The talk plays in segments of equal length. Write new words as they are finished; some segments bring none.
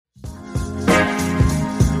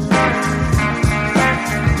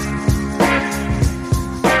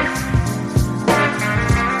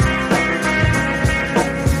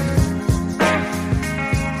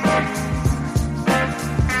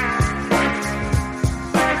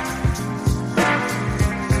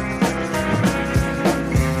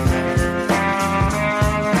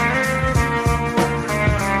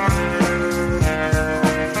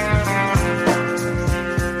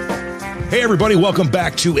everybody. Welcome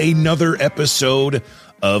back to another episode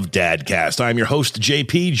of Dadcast. I'm your host,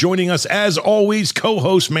 JP. Joining us, as always,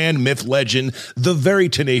 co-host, man, myth, legend, the very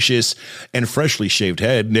tenacious and freshly shaved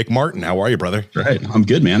head, Nick Martin. How are you, brother? Right. I'm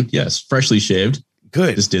good, man. Yes. Freshly shaved.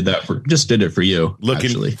 Good. Just did it for you. Looking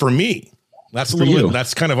actually. for me. That's a for little you. bit,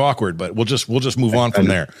 that's kind of awkward, but we'll just move on from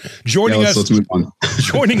there. Let's move on.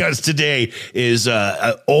 Joining us today is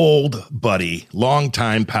an old buddy,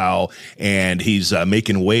 longtime pal, and he's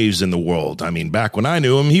making waves in the world. I mean, back when I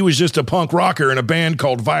knew him, he was just a punk rocker in a band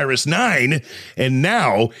called Virus 9, and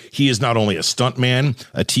now he is not only a stuntman,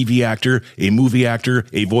 a TV actor, a movie actor,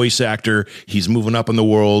 a voice actor. He's moving up in the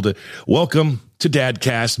world. Welcome to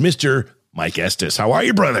Dadcast, Mr. Mike Estes. How are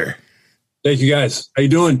you, brother? Thank you, guys. How you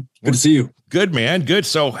doing? Good to see you. Good, man. Good.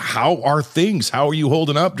 So how are things? How are you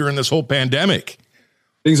holding up during this whole pandemic?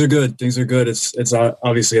 Things are good. It's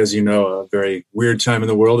obviously, as you know, a very weird time in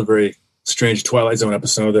the world, a very strange Twilight Zone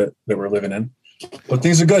episode that we're living in. But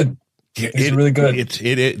things are good. Things are really good.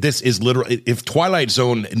 This is literally, if Twilight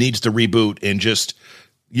Zone needs to reboot and just,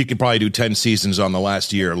 you could probably do 10 seasons on the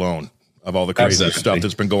last year alone of all the crazy stuff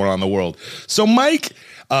that's been going on in the world. So, Mike,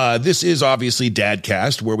 this is obviously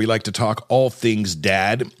Dadcast, where we like to talk all things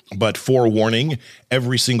dad, but forewarning,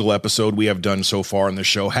 every single episode we have done so far in the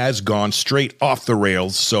show has gone straight off the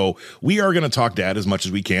rails. So we are going to talk dad as much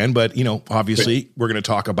as we can, but, you know, obviously we're going to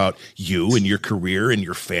talk about you and your career and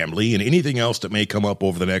your family and anything else that may come up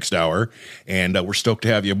over the next hour. And we're stoked to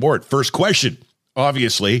have you aboard. First question,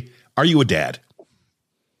 obviously, are you a dad?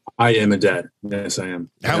 I am a dad. Yes, I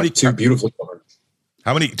am. How many? Two beautiful children.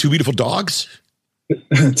 How many? Two beautiful dogs?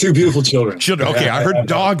 Two beautiful children. Okay, I heard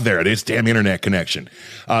dog there. It is damn internet connection.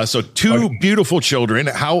 So two beautiful children.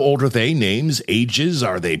 How old are they? Names, ages?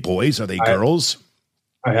 Are they boys? Are they girls?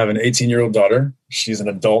 I have an 18-year-old daughter. She's an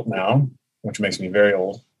adult now, which makes me very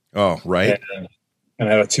old. Oh, right. And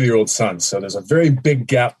I have a 2-year-old son. So there's a very big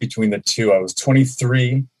gap between the two. I was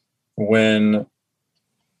 23 when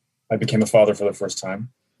I became a father for the first time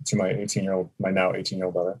to my now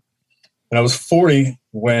 18-year-old daughter. And I was 40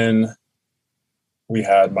 when we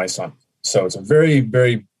had my son. So it's a very,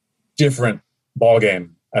 very different ball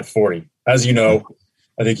game at 40. As you know,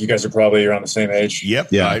 I think you guys are probably around the same age. Yep.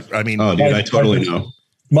 Yeah. I mean, oh, dude, I totally know.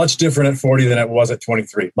 Much different at 40 than it was at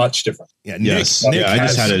 23. Much different. Yeah. Yes.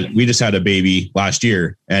 Nick we just had a baby last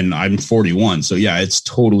year and I'm 41. So yeah, it's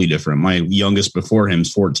totally different. My youngest before him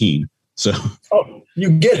is 14. So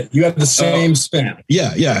you get it. You have the same span.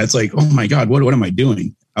 Yeah. It's like, oh my God, what am I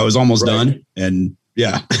doing? I was almost done. And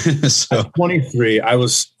yeah. So at 23, I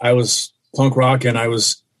was punk rock and I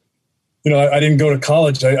was, I didn't go to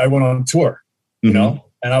college. I went on tour, you know,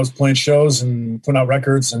 and I was playing shows and putting out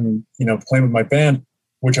records and, playing with my band,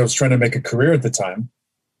 which I was trying to make a career at the time.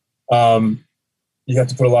 You have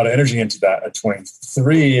to put a lot of energy into that. At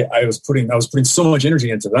 23, I was putting so much energy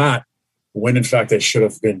into that when in fact I should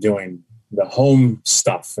have been doing the home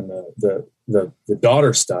stuff and the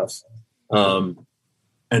daughter stuff. And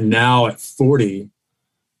now at 40,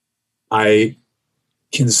 I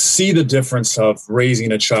can see the difference of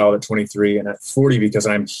raising a child at 23 and at 40 because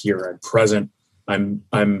I'm here, I'm present,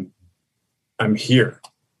 I'm here.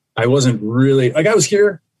 I wasn't really I was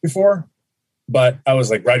here before, but I was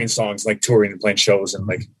like writing songs, like touring and playing shows and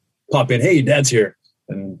like pop in, hey, dad's here.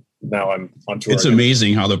 And now I'm on tour. It's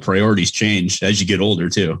amazing how the priorities change as you get older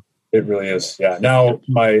too. It really is. Yeah. Now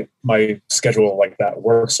my schedule like that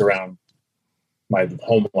works around my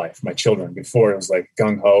home life, my children. Before it was like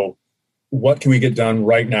gung ho. What can we get done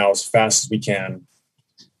right now as fast as we can?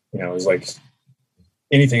 It was like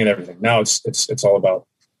anything and everything. Now it's all about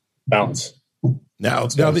balance. Now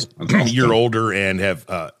that you're older and have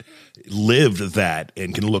lived that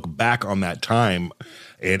and can look back on that time,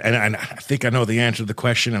 and I think I know the answer to the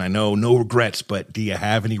question, and I know no regrets, but do you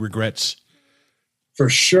have any regrets? For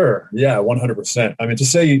sure. Yeah, 100%. I mean, to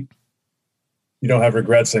say you don't have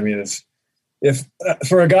regrets, I mean, if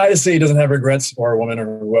for a guy to say he doesn't have regrets, or a woman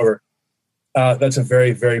or whoever, that's a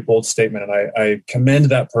very, very bold statement. And I commend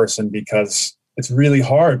that person because it's really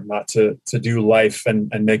hard not to do life and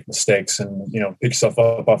make mistakes and, pick yourself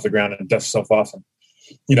up off the ground and dust yourself off. And,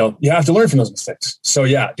 you have to learn from those mistakes. So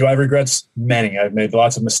yeah, do I have regrets? Many. I've made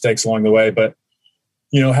lots of mistakes along the way, but,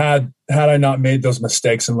 had I not made those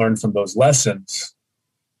mistakes and learned from those lessons,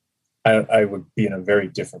 I would be in a very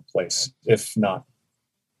different place, if not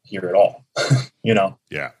here at all,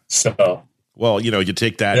 Yeah. So, well, you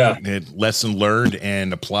take that lesson learned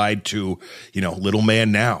and applied to, little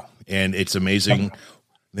man now. And it's amazing,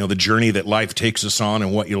 the journey that life takes us on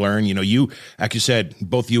and what you learn. You, like you said,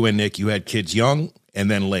 both you and Nick, you had kids young and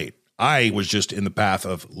then late. I was just in the path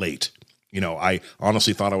of late. I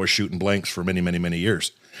honestly thought I was shooting blanks for many, many, many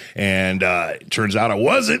years. And it turns out I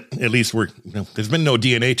wasn't. At least there's been no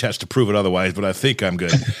DNA test to prove it otherwise, but I think I'm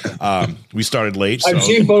good. We started late. I've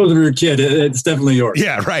seen photos of your kid. It's definitely yours.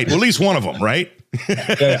 Yeah, right. Well, at least one of them, right?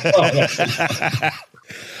 Yeah. Oh,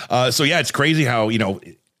 yeah. So yeah, it's crazy how,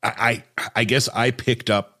 I guess I picked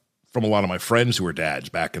up from a lot of my friends who were dads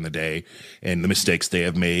back in the day and the mistakes they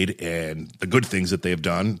have made and the good things that they have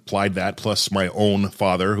done, applied that plus my own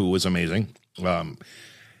father, who was amazing.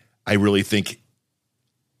 I really think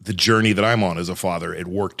the journey that I'm on as a father, it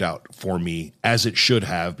worked out for me as it should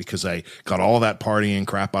have, because I got all that partying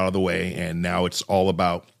crap out of the way. And now it's all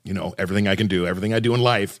about, everything I can do, everything I do in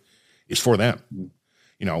life is for them.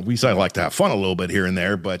 We like to have fun a little bit here and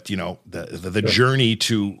there, but the journey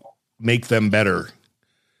to make them better,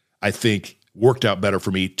 I think worked out better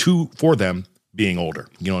for me for them being older.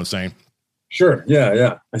 You know what I'm saying? Sure.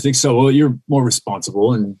 Yeah. I think so. Well, you're more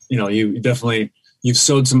responsible and, you've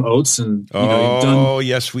sowed some oats and, you've done.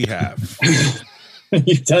 Yes, we have.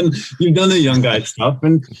 you've done the young guy stuff.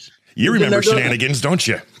 And you remember shenanigans, don't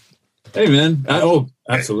you? Hey man.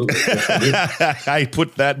 Absolutely. Yes, I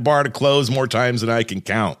put that bar to close more times than I can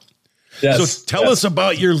count. Yes, so tell us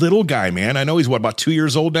about your little guy, man. I know he's about 2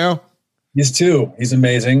 years old now. He's 2. He's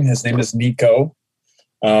amazing. His name is Nico.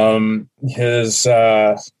 He's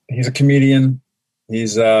a comedian.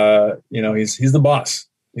 He's he's the boss.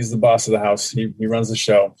 He's the boss of the house. He runs the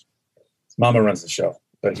show. His mama runs the show,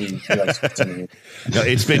 but he likes to me. No,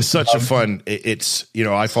 it's been such a fun. It's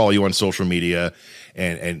I follow you on social media,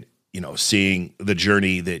 and seeing the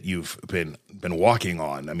journey that you've been walking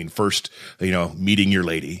on. I mean, first meeting your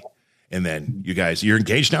lady, and then you're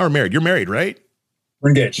engaged now or married? You're married, right? We're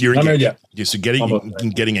engaged. You're engaged. Married, yeah. So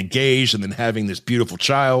getting engaged and then having this beautiful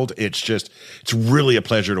child, it's really a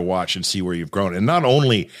pleasure to watch and see where you've grown. And not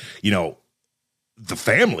only, the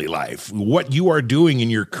family life, what you are doing in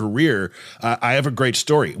your career. I have a great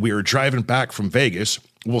story. We were driving back from Vegas.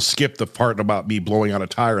 We'll skip the part about me blowing out a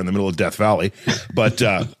tire in the middle of Death Valley, but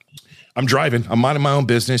I'm driving. I'm minding my own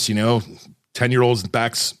business, 10-year-old's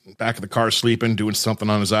back of the car sleeping, doing something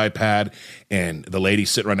on his iPad, and the lady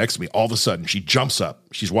sitting right next to me, all of a sudden, she jumps up.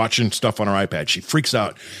 She's watching stuff on her iPad. She freaks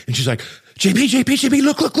out, and she's like,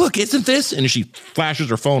 JP, look, isn't this? And she flashes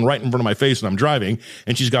her phone right in front of my face, and I'm driving,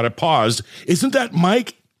 and she's got it paused. Isn't that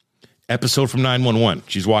Mike? Episode from 911.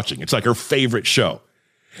 She's watching. It's like her favorite show.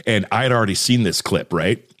 And I had already seen this clip,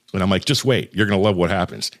 right? And I'm like, just wait, you're going to love what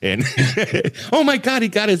happens. And oh my God, he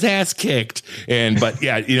got his ass kicked. But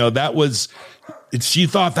yeah, that was, she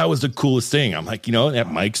thought that was the coolest thing. I'm like, that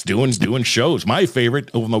Mike's doing shows. My favorite,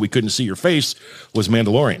 even though we couldn't see your face, was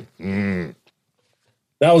Mandalorian.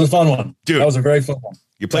 That was a fun one. Dude, that was a very fun one.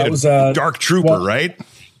 You played a Dark Trooper, right?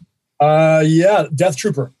 Yeah. Death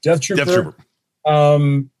Trooper.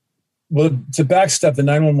 Well, to backstep, the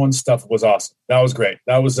 911 stuff was awesome. That was great.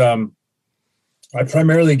 That was, I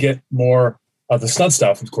primarily get more of the stunt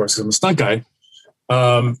stuff, of course, because I'm a stunt guy.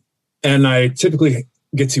 And I typically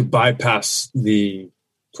get to bypass the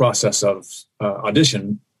process of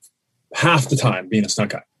audition half the time being a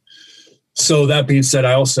stunt guy. So that being said,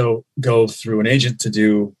 I also go through an agent to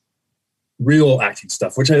do real acting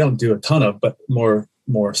stuff, which I don't do a ton of, but more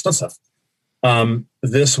stunt stuff.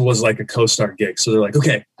 This was like a co-star gig. So they're like,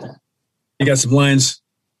 okay, you got some lines.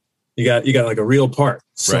 You got like a real part.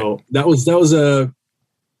 So right. that was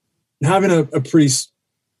having a pretty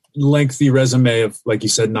lengthy resume of, like you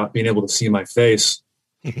said, not being able to see my face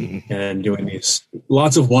and doing these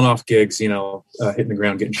lots of one-off gigs, hitting the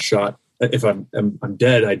ground, getting shot. If I'm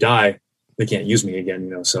dead, I die. They can't use me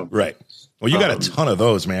again, so. Right. Well, you got a ton of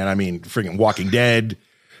those, man. I mean, freaking Walking Dead.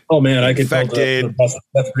 Oh man, I could Infected.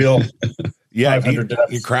 That's real. Yeah,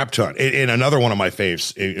 you crap ton. And another one of my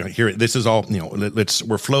faves here. This is all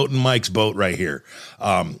we're floating Mike's boat right here.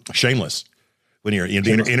 Shameless. When you're in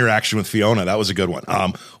the interaction with Fiona, that was a good one.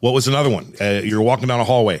 What was another one? You're walking down a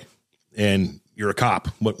hallway, and you're a cop.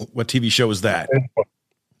 What TV show is that?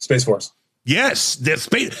 Space Force. Yes,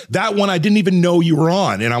 that one I didn't even know you were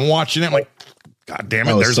on, and I'm watching it. I'm like, God damn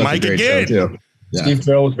it, there's Mike again. Yeah. Steve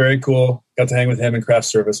Carell was very cool. Got to hang with him in craft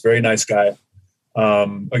service. Very nice guy.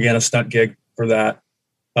 Again, a stunt gig for that.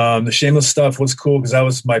 The Shameless stuff was cool because that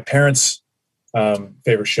was my parents'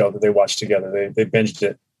 favorite show that they watched together. They binged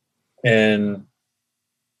it, and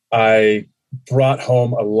I brought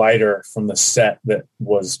home a lighter from the set that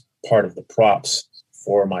was part of the props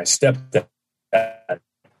for my stepdad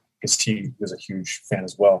because he was a huge fan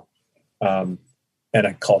as well. And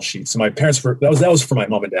a call sheet. So my parents that was for my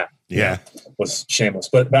mom and dad. Yeah. Was Shameless.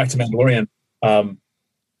 But back to Mandalorian,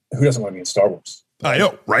 who doesn't want to be in Star Wars? I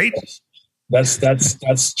know, right?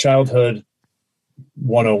 That's childhood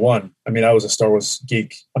 101. I mean, I was a Star Wars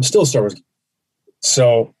geek. I'm still a Star Wars geek.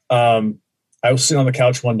 So I was sitting on the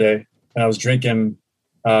couch one day and I was drinking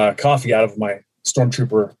coffee out of my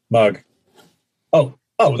Stormtrooper mug. Oh,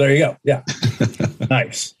 there you go. Yeah.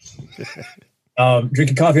 Nice.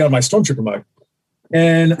 Drinking coffee out of my Stormtrooper mug.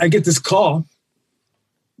 And I get this call.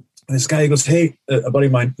 And this guy, he goes, hey, a buddy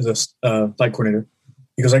of mine is a flight coordinator.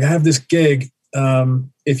 He goes, I have this gig.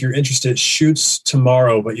 If you're interested, shoots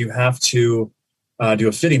tomorrow, but you have to do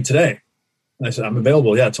a fitting today. And I said, I'm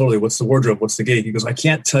available. Yeah, totally. What's the wardrobe? What's the gig? He goes, I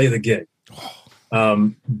can't tell you the gig.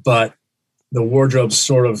 But the wardrobe's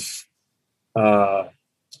sort of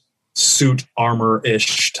suit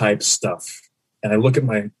armor-ish type stuff. And I look at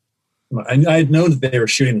I had known that they were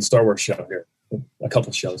shooting the Star Wars show here, a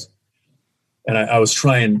couple shows. And I was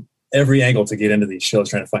trying every angle to get into these shows,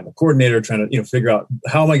 trying to find the coordinator, trying to figure out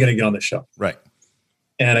how am I going to get on the show. Right.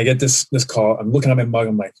 And I get this call. I'm looking at my mug.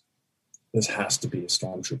 I'm like, this has to be a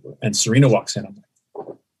Stormtrooper. And Serena walks in. I'm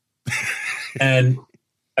like, and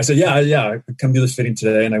I said, yeah, I could come do this fitting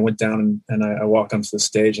today. And I went down and I walked onto the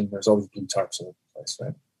stage and there's all these blue tarps all over the place,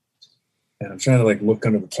 right? And I'm trying to like look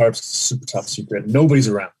under the tarps. It's super top secret. Nobody's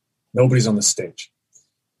around. Nobody's on the stage.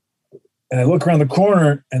 And I look around the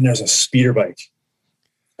corner and there's a speeder bike.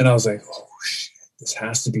 And I was like, oh shit, this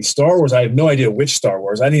has to be Star Wars. I had no idea which Star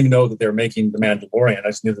Wars. I didn't even know that they were making The Mandalorian. I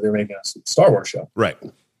just knew that they were making a Star Wars show. Right.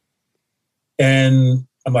 And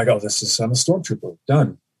I'm like, oh, I'm a Stormtrooper.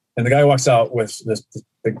 Done. And the guy walks out with this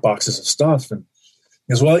big boxes of stuff. And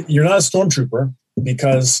he goes, well, you're not a Stormtrooper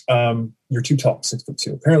because you're too tall,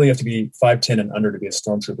 6'2". Apparently you have to be 5'10" and under to be a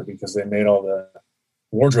Stormtrooper because they made all the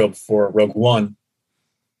wardrobe for Rogue One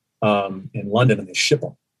in London and they ship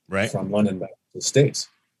them from London back to the States.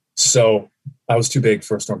 So I was too big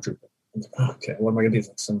for a Stormtrooper. I was like, oh, okay, what am I going to be?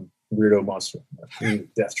 Like some weirdo monster,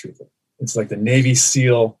 Death Trooper. It's like the Navy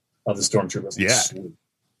SEAL of the Stormtroopers. Yeah. Sweet.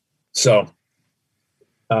 So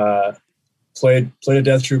played a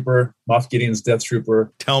Death Trooper, Moff Gideon's Death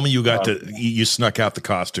Trooper. Tell me you snuck out the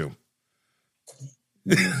costume.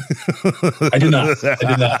 I did not.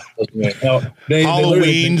 No,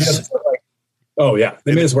 Halloween's.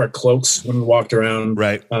 They made us wear cloaks when we walked around.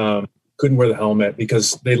 Right. Couldn't wear the helmet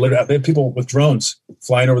because they had people with drones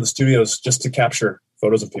flying over the studios just to capture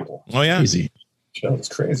photos of people. Oh yeah. Easy. That was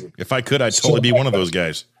crazy. If I could, I'd totally be one of those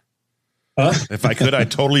guys. Huh? If I could,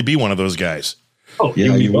 I'd totally be one of those guys. Oh,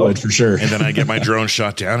 yeah, you would for sure. And then I get my drone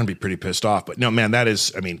shot down and be pretty pissed off. But no, man, that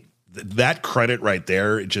is, that credit right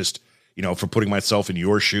there, it just, for putting myself in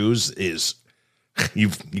your shoes is, you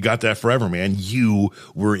got that forever, man. You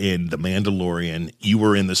were in The Mandalorian. You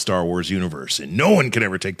were in the Star Wars universe, and no one can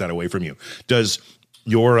ever take that away from you. Does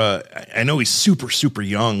your, I know he's super, super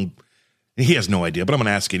young. He has no idea, but I'm going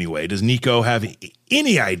to ask anyway. Does Nico have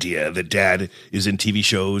any idea that Dad is in TV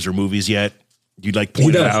shows or movies yet? You'd like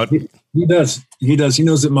point it out? He does. He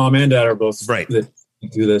knows that Mom and Dad are both right. That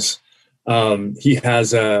do this. He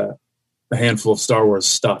has a handful of Star Wars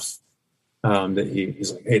stuff that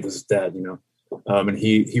he's like, hey, this is Dad, and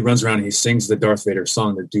he runs around and he sings the Darth Vader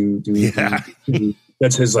song, the do.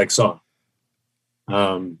 That's his like song.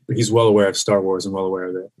 But he's well aware of Star Wars and well aware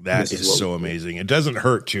of it. That is so amazing. It doesn't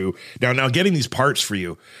hurt to now getting these parts for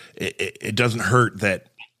you. It doesn't hurt that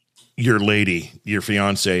your lady, your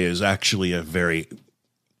fiance, is actually a very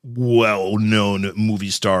well-known movie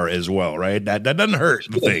star as well, right? That doesn't hurt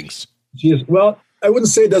the things. She is. Well, I wouldn't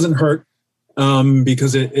say it doesn't hurt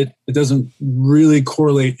because it doesn't really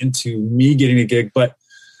correlate into me getting a gig. But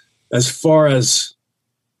as far as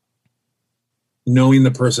knowing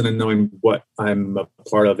the person and knowing what I'm a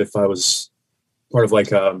part of, if I was part of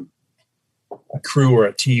like a crew or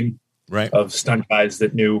a team of stunt guys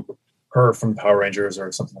that knew her from Power Rangers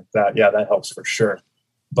or something like that, yeah, that helps for sure.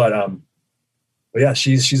 But yeah,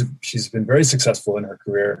 she's been very successful in her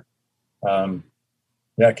career.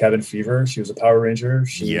 Cabin Fever. She was a Power Ranger.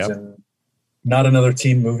 She was in Not Another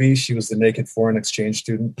Teen Movie. She was the naked foreign exchange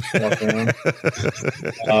student walking around.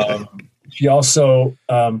 She also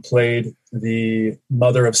played the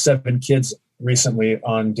mother of 7 kids recently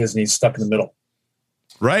on Disney's Stuck in the Middle.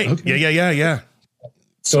 Right. Okay. Yeah.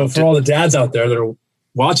 So for all the dads out there that are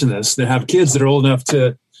watching this, that have kids that are old enough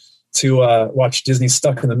to watch Disney's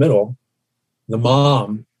Stuck in the Middle, the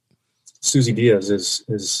mom, Susie Diaz, is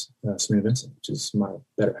Serena Vincent, which is my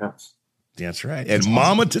better half. That's right. And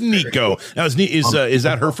Mama to Nico. Now, is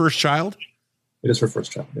that her first child? It is her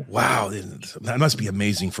first child. Yeah. Wow, that must be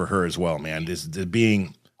amazing for her as well, man.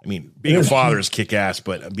 Being a father is kick ass,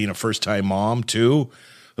 but being a first time mom too,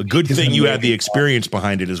 a good thing you had the experience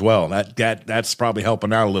behind it as well. That's probably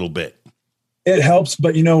helping out a little bit. It helps,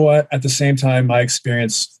 but you know what? At the same time, my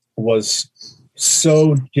experience was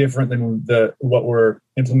so different than what we're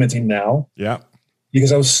implementing now. Yeah.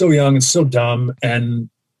 because I was so young and so dumb, and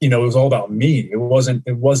it was all about me. It wasn't.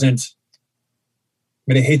 I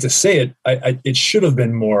mean, I hate to say it. It should have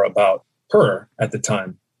been more about her at the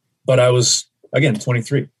time, but I was, again,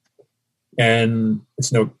 23, and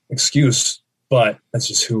it's no excuse, but that's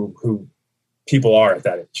just who people are at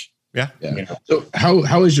that age. Yeah. So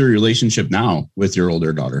how is your relationship now with your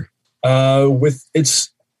older daughter? It's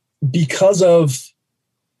because of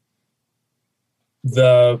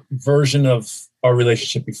the version of our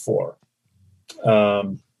relationship before,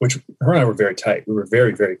 which her and I were very tight. We were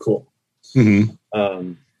very, very cool.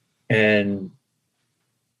 Mm-hmm. And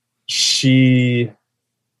she's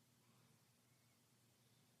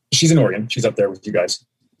in Oregon. She's up there with you guys,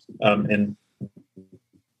 in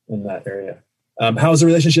that area. How's the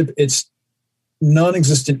relationship? It's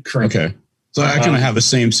non-existent currently. Okay. So I kind of have the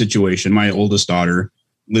same situation. My oldest daughter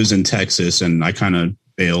lives in Texas, and I kind of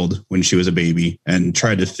failed when she was a baby and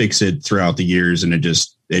tried to fix it throughout the years, and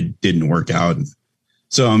it didn't work out.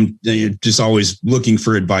 So I'm just always looking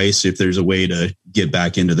for advice if there's a way to get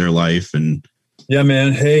back into their life, and yeah,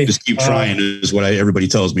 man. Hey, just keep trying is what everybody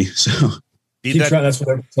tells me. So keep trying. That's what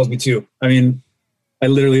everybody tells me too. I mean, I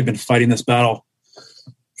literally have been fighting this battle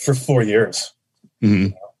for 4 years.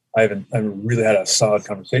 Mm-hmm. I haven't really had a solid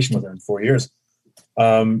conversation with her in 4 years,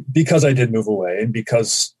 because I did move away, and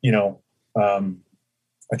because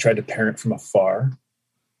I tried to parent from afar,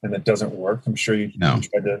 and that doesn't work. I'm sure you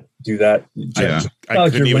tried to do that. I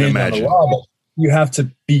couldn't even imagine. You have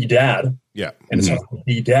to be dad. Yeah. And it's hard to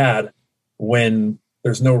be dad when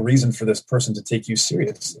there's no reason for this person to take you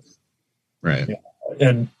seriously. Right.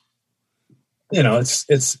 And,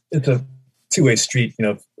 it's a two-way street,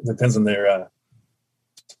 it depends on their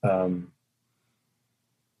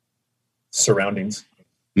surroundings.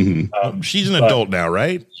 Mm-hmm. She's an adult now,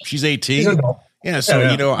 right? She's 18. She's an adult. Yeah.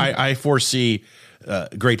 So, I foresee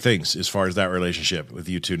great things as far as that relationship with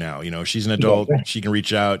you two now. She's an adult. She can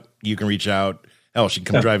reach out. You can reach out. Hell, she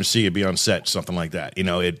can come drive and see you, be on set, something like that.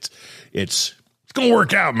 It's going to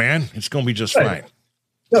work out, man. It's going to be just fine.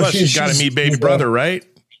 No, Plus, she's got to meet baby brother, right?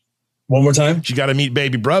 One more time. She got to meet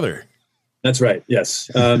baby brother. That's right. Yes.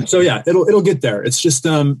 So yeah, it'll get there. It's just,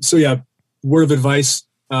 word of advice.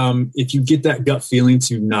 If you get that gut feeling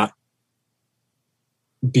to not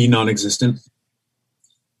be non-existent,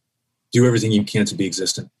 do everything you can to be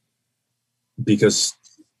existent, because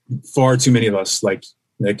far too many of us, like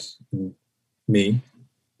Nick and me,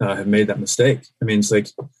 have made that mistake. I mean, it's like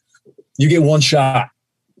you get one shot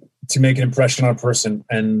to make an impression on a person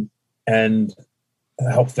and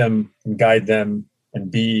help them and guide them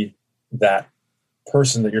and be that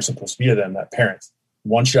person that you're supposed to be to them, that parent.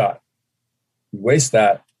 One shot. You waste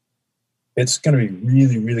that, it's going to be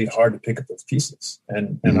really, really hard to pick up those pieces.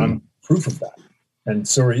 And I'm proof of that. And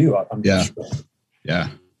so are you. I'm sure. Yeah,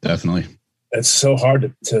 definitely. It's so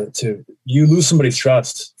hard to you lose somebody's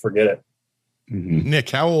trust, forget it. Mm-hmm. Nick,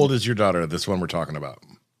 how old is your daughter? This one we're talking about.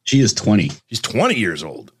 She is 20. She's 20 years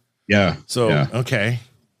old. Yeah. So, okay.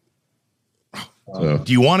 So.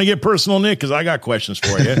 Do you want to get personal, Nick? Because I got questions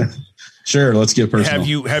for you. Sure, let's get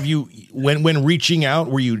personal. Have you when reaching out,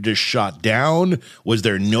 were you just shot down? Was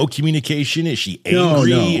there no communication? Is she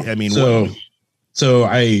angry? No. I mean, so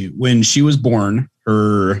when she was born,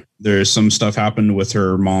 there's some stuff happened with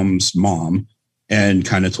her mom's mom, and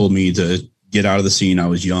kind of told me to get out of the scene. I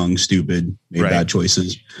was young, stupid, made bad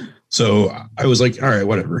choices. So I was like, all right,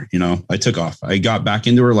 whatever. I took off. I got back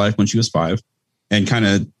into her life when she was 5, and kind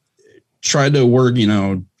of tried to work,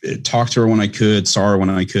 talk to her when I could, saw her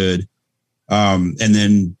when I could. And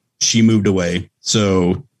then she moved away.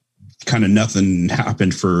 So kind of nothing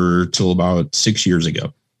happened till about 6 years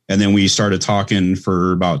ago. And then we started talking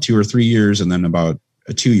for about 2 or 3 years. And then about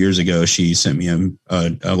 2 years ago, she sent me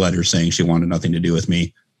a letter saying she wanted nothing to do with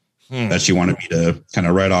me, that she wanted me to kind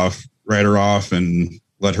of write her off and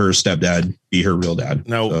let her stepdad be her real dad.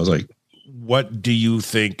 Now, so I was like, what do you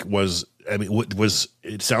think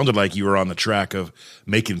it sounded like you were on the track of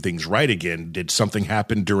making things right again. Did something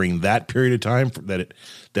happen during that period of time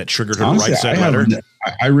that triggered her to write that letter?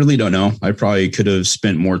 I really don't know. I probably could have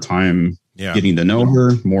spent more time getting to know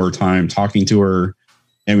her, more time talking to her.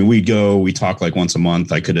 I mean, we talk like once a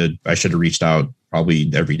month. I should have reached out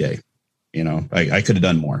probably every day. I could have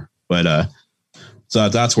done more, but, so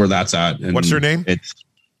that's where that's at. And what's her name?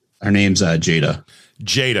 Her name's Jada.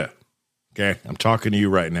 Jada. Okay. I'm talking to you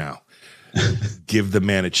right now. Give the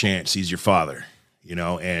man a chance. He's your father,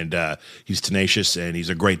 and he's tenacious, and he's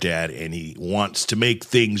a great dad, and he wants to make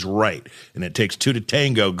things right. And it takes 2 to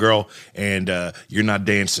tango, girl. And you're not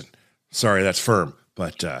dancing. Sorry, that's firm.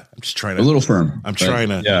 But I'm just trying to. A little firm. I'm trying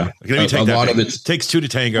to. Yeah. Let me take a that. lot of it takes 2 to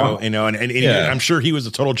tango, and I'm sure he was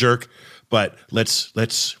a total jerk. But let's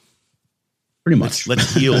pretty much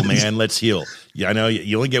let's heal, man. Let's heal. Yeah, I know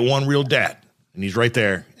you only get one real dad, and he's right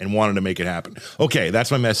there and wanted to make it happen. Okay, that's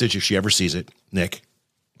my message. If she ever sees it, Nick,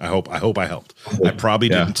 I hope I helped. I probably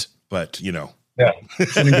didn't, but you know. Yeah.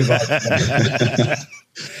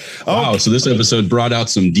 Wow. So this episode brought out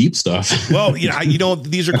some deep stuff. Well,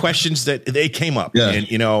 these are questions that they came up, and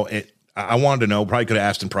I wanted to know. Probably could have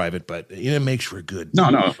asked in private, but it makes for good.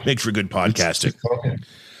 Makes for good podcasting.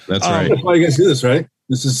 That's right. That's why you guys do this, right?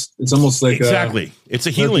 It's almost like exactly. It's a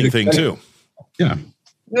healing thing too. Yeah.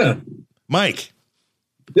 Yeah. Mike.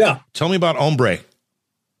 Yeah. Tell me about Ombre.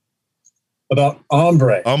 About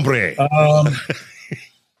Ombre.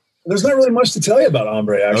 There's not really much to tell you about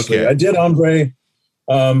Ombre, actually. Okay. I did Ombre,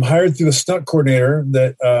 hired through a stunt coordinator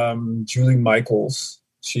that Julie Michaels.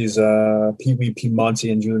 She's Pee Wee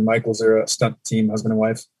Piemonte and Julie Michaels. They're a stunt team, husband and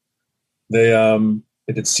wife. They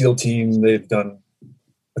did SEAL Team. They've done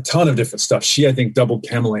a ton of different stuff. She, I think, doubled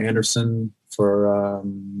Pamela Anderson for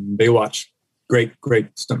Baywatch. Great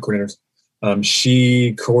stunt coordinators.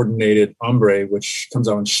 She coordinated Ombre, which comes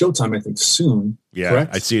out on Showtime, I think, soon. Yeah,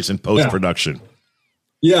 correct? I see it's in post-production.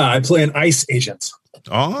 Yeah, I play an ICE agent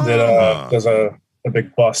that does a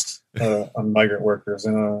big bust on migrant workers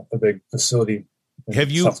in a big facility.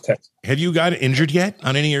 Have you got injured yet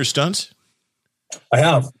on any of your stunts? I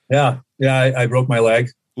have. Yeah. I broke my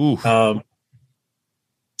leg. Ooh. Fighting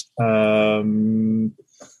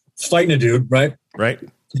a dude, right? Right.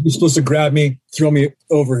 He's supposed to grab me, throw me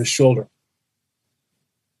over his shoulder.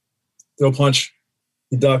 Throw a punch.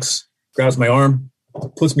 He ducks, grabs my arm,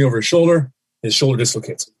 puts me over his shoulder. His shoulder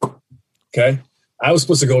dislocates. Okay. I was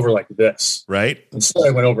supposed to go over like this. Right. Instead,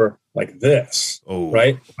 I went over like this. Oh.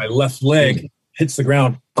 Right. My left leg hits the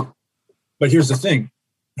ground. But here's the thing.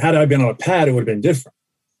 Had I been on a pad, it would have been different.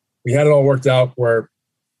 We had it all worked out where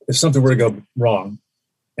if something were to go wrong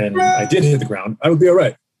and I did hit the ground, I would be all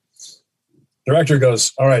right. Director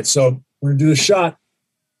goes, all right, so we're going to do the shot,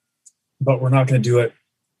 but we're not going to do it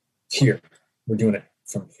here. We're doing it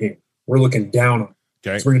from here. We're looking down on it.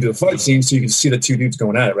 Okay. So we're going to do the fight scene so you can see the two dudes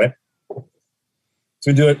going at it, right? So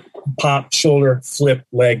we do it, pop, shoulder, flip,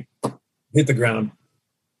 leg, hit the ground.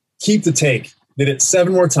 Keep the take. Did it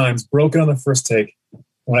 7 more times, broke it on the first take.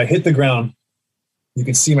 When I hit the ground, you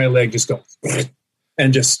can see my leg just go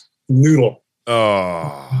and just noodle.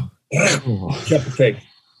 Oh. Kept the take.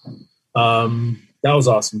 That was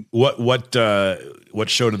awesome. What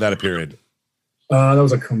show did that appear in? That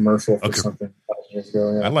was a commercial for something 5 years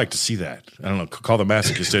ago. Yeah. I'd like to see that. I don't know. Call the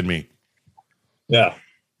masochist in me. Yeah.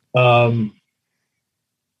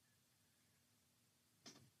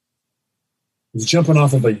 He's jumping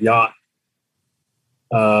off of a yacht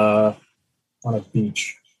on a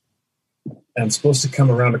beach and supposed to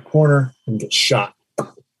come around a corner and get shot,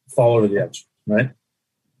 fall over the edge, right?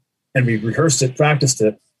 And we rehearsed it, practiced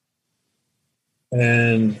it,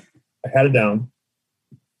 and I had it down.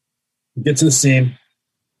 We get to the scene.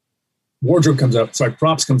 Wardrobe comes up. Sorry,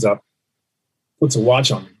 props comes up, puts a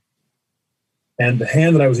watch on me. And the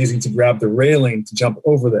hand that I was using to grab the railing to jump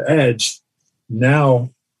over the edge now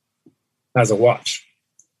has a watch.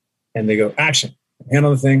 And they go, action. Hand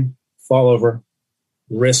on the thing, fall over.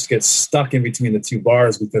 Wrist gets stuck in between the two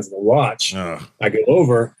bars because of the watch. I go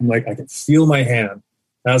over. I'm like, I can feel my hand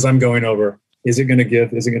as I'm going over. Is it going to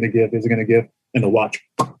give? Is it going to give? Is it going to give? And the watch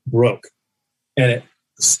broke. And it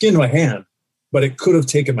skinned my hand, but it could have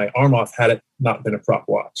taken my arm off had it not been a prop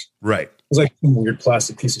watch. Right. It was like some weird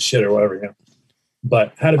plastic piece of shit or whatever, you know.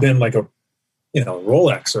 But had it been like a,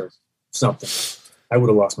 Rolex or something, I would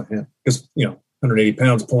have lost my hand because, 180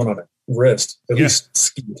 pounds pulling on a wrist, at least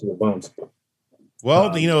skinned to the bones.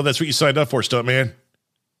 Well, that's what you signed up for, stuntman.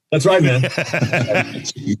 That's right, man.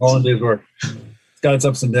 All in day's work. It's got its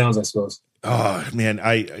ups and downs, I suppose. Oh man,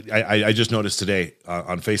 I just noticed today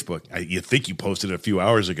on Facebook. You think you posted it a few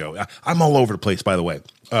hours ago. I'm all over the place, by the way.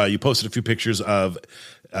 You posted a few pictures of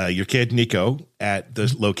your kid Nico at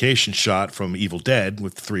the location shot from Evil Dead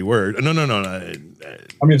with 3 words. No.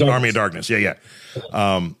 Army of Darkness. Yeah.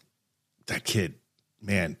 That kid,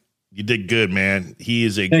 man, you did good, man. He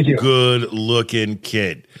is a good looking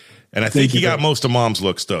kid. And I think he got most of Mom's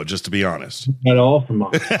looks, though, just to be honest. Not all from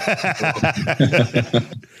Mom.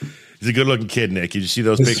 He's a good-looking kid, Nick. Did you see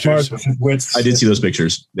those pictures? I did see those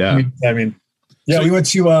pictures. Yeah. We went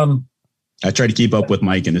to... I tried to keep up with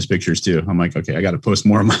Mike in his pictures, too. I'm like, okay, I got to post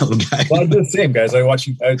more of my little guy. Well, I did the same, guys. I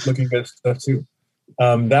was looking good stuff, too.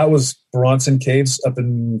 That was Bronson Caves up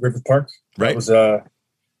in Griffith Park. Right. That was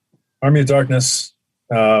Army of Darkness,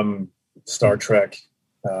 Star Trek,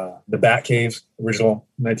 the Bat Cave, original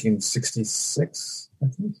 1966, I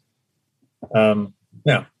think.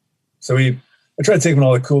 So I tried to take them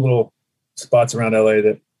all the cool little spots around LA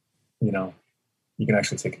that, you know, you can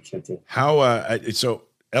actually take a kid to. How, so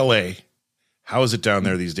LA, how is it down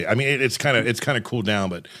there these days? I mean, it's kind of cooled down,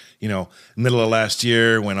 but you know, middle of last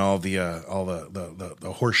year when all the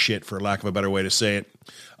horse shit, for lack of a better way to say it,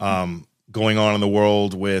 going on in the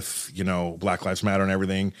world with, you know, Black Lives Matter and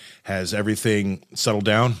everything, has everything settled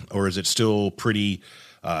down, or is it still pretty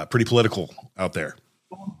political out there?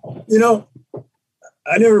 You know,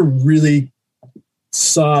 I never really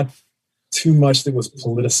saw too much that was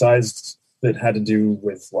politicized that had to do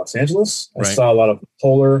with Los Angeles. I saw a lot of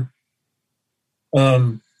polar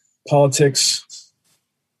politics,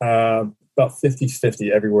 about 50-50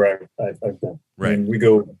 everywhere I've been. Right. I mean, we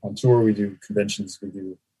go on tour, we do conventions, we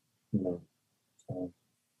do, you know,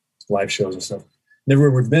 live shows and stuff. And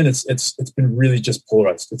everywhere we've been, it's been really just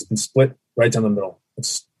polarized. It's been split right down the middle.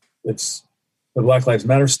 It's the Black Lives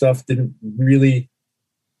Matter stuff didn't really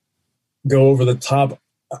go over the top.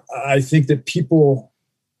 I think that people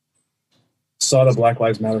saw the Black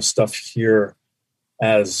Lives Matter stuff here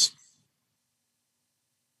as,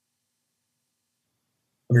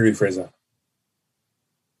 let me rephrase that.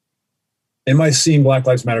 Am I seeing Black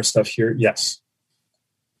Lives Matter stuff here? Yes.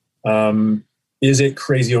 Is it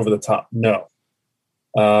crazy over the top? No.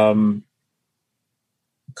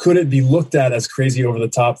 Could it be looked at as crazy over the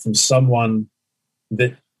top from someone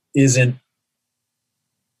that isn't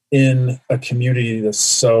in a community that's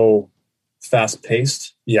so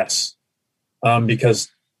fast-paced? Yes. Because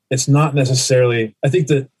it's not necessarily, I think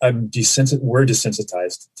that we're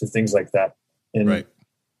desensitized to things like that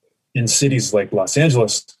in cities like Los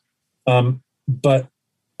Angeles. But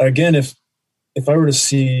again, if I were to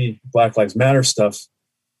see Black Lives Matter stuff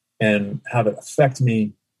and have it affect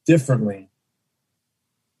me differently,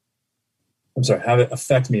 have it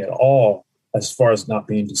affect me at all as far as not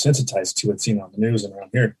being desensitized to it, seen on the news and around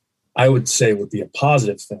here, I would say it would be a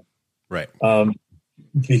positive thing. Right.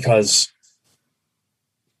 Because,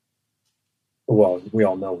 well, we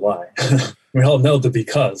all know why. We all know the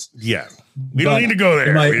because. Yeah. We don't need to go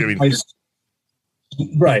there.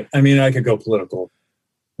 Right. I mean, I could go political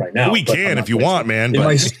right now. We can if you want, man. But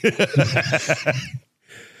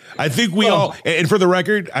I think we all, and for the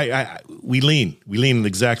record, we lean in the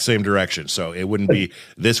exact same direction. So it wouldn't be,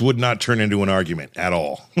 this would not turn into an argument at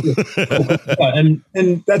all. and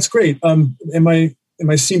that's great. Am I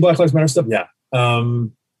seeing Black Lives Matter stuff? Yeah.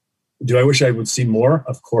 Do I wish I would see more?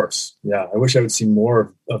 Of course. Yeah. I wish I would see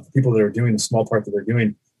more of the people that are doing the small part that they're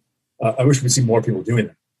doing. I wish we'd see more people doing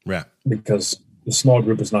it. Yeah. Because the small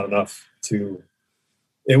group is not enough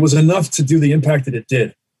it was enough to do the impact that it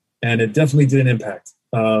did. And it definitely did an impact.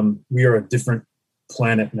 We are a different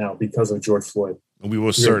planet now because of George Floyd. We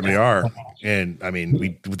most certainly are. And I mean,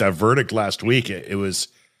 with that verdict last week, it was,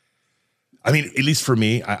 I mean, at least for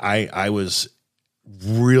me, I was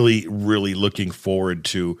really, really looking forward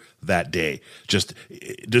to that day, just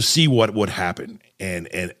to see what would happen. And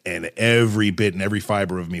every bit and every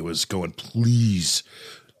fiber of me was going, please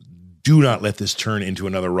do not let this turn into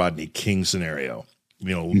another Rodney King scenario.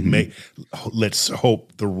 You know, let's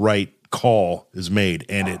hope the right call is made.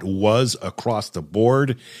 And it was across the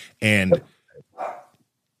board. And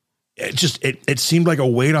it seemed like a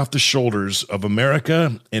weight off the shoulders of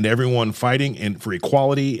America and everyone fighting for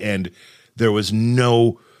equality. And there was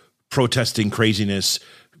no protesting craziness,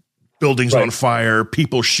 buildings on fire,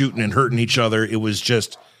 people shooting and hurting each other. It was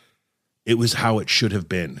how it should have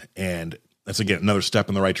been. And that's, again, another step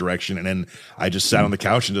in the right direction. And then I just sat on the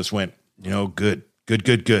couch and just went, you know, good.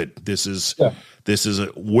 This is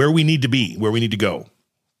where we need to be, where we need to go.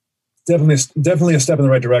 Definitely a step in the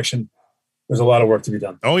right direction. There's a lot of work to be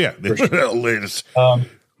done. Oh yeah. Sure.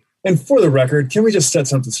 And for the record, can we just set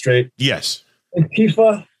something straight? Yes.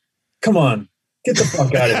 Antifa, come on, get the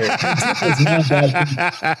fuck out of here.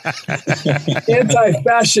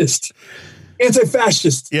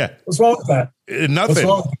 Anti-fascist. Yeah. What's wrong with that?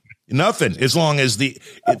 Nothing. As long as the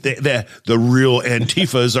real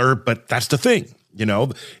Antifas are, but that's the thing. You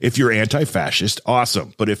know, if you're anti-fascist,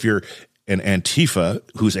 awesome. But if you're an Antifa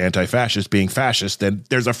who's anti-fascist being fascist, then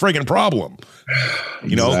there's a friggin' problem.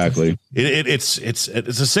 You know, exactly. It's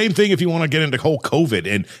the same thing if you want to get into whole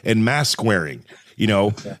COVID and mask wearing. You know,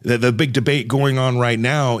 the big debate going on right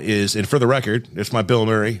now is, and for the record, it's my Bill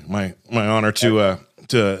Murray, my honor to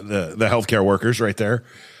the healthcare workers right there.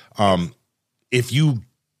 If you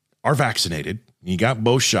are vaccinated, you got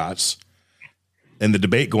both shots, and the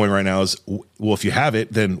debate going right now is, well, if you have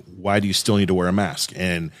it, then why do you still need to wear a mask?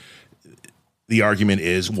 And the argument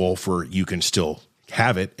is, well, you can still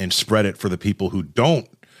have it and spread it for the people who don't,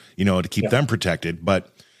 you know, to keep them protected.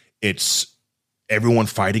 But everyone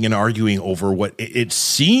fighting and arguing over what it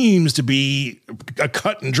seems to be a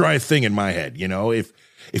cut and dry thing in my head. You know, if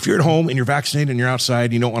you're at home and you're vaccinated and you're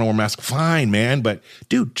outside, you don't want to wear a mask, fine, man. But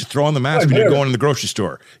dude, just throw on the mask when you're going in the grocery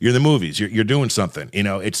store. You're in the movies. You're doing something. You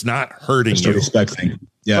know, it's not hurting just you. A respect thing.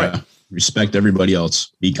 Yeah. Right. Respect everybody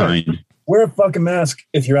else. Be kind. Wear a fucking mask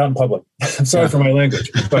if you're out in public. I'm sorry for my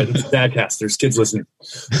language, but it's Dadcast. There's kids listening.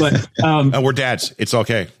 But we're dads. It's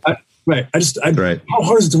okay. Right. How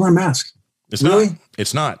hard is it to wear a mask? It's really? Not.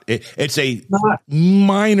 It's not. It's a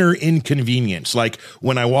minor inconvenience. Like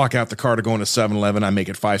when I walk out the car to go into 7-Eleven, I make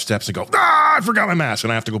it 5 steps and go, I forgot my mask.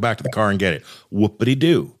 And I have to go back to the car and get it.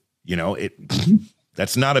 Whoopity-doo. You know,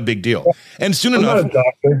 that's not a big deal. And soon enough. I'm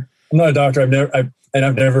not a doctor.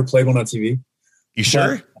 I've never played one on TV. You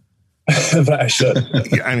sure? But I should.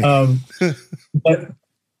 Yeah, I mean.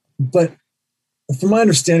 But from my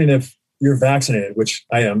understanding, if you're vaccinated, which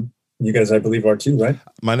I am, you guys, I believe, are too, right?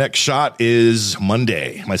 My next shot is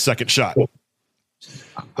Monday. My second shot. Cool.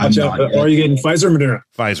 Are you getting Pfizer or Moderna?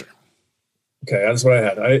 Pfizer. Okay, that's what I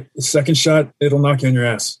had. Second shot, it'll knock you on your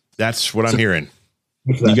ass. That's what I'm hearing.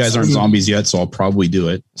 You guys aren't zombies yet, so I'll probably do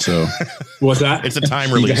it. So what's that? It's a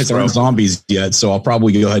time release. You guys aren't zombies yet, so I'll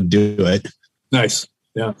probably go ahead and do it. Nice.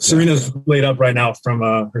 Yeah. Serena's laid up right now from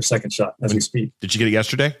her second shot as we speak. Did you get it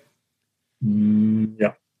yesterday?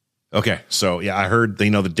 Yeah. Okay. So yeah, I heard,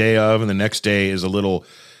 the day of and the next day is a little,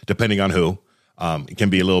 depending on who, it can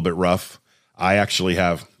be a little bit rough. I actually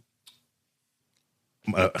have,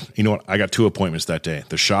 you know what? I got 2 appointments that day,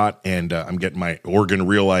 the shot and I'm getting my Oregon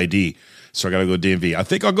Real ID. So I got to go DMV. I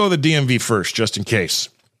think I'll go to the DMV first, just in case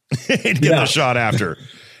and get the shot after.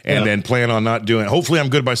 And then plan on not doing it. Hopefully I'm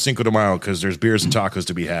good by Cinco de Mayo because there's beers and tacos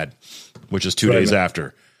to be had, which is 2 days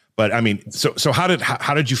after. But I mean, so how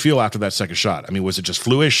did you feel after that second shot? I mean, was it just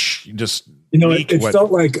fluish? Just it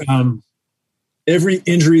felt like every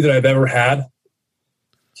injury that I've ever had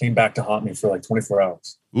came back to haunt me for like 24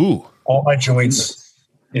 hours. Ooh. All my joints,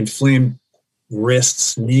 inflamed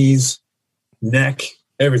wrists, knees, neck,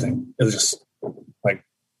 everything. It was just like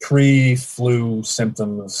pre-flu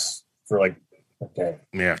symptoms for like a day.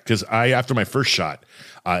 Yeah, because after my first shot,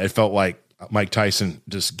 it felt like Mike Tyson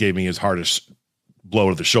just gave me his hardest blow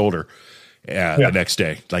to the shoulder the next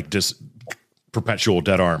day, like just perpetual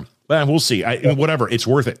dead arm. But we'll see. Whatever, it's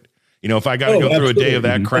worth it. You know, if I got to go through a day of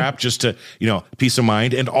that crap just to, peace of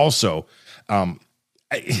mind. And also, I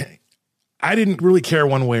didn't really care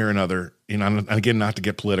one way or another. Again, not to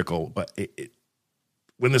get political, but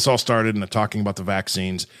when this all started and the talking about the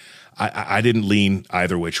vaccines, I didn't lean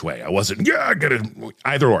either which way. I wasn't, I get it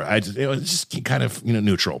either or. It was just kind of,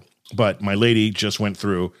 neutral. But my lady just went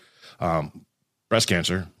through breast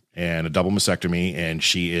cancer and a double mastectomy, and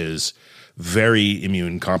she is very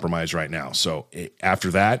immune compromised right now. So after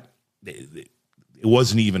that, it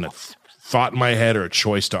wasn't even a thought in my head or a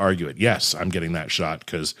choice to argue it. Yes, I'm getting that shot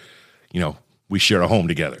because, we share a home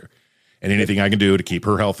together. And anything I can do to keep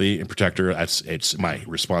her healthy and protect her, it's my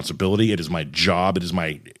responsibility. It is my job. It is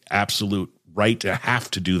my absolute right to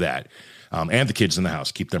have to do that. And the kids in the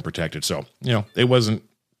house, keep them protected. So, it wasn't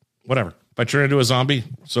whatever. If I turn into a zombie,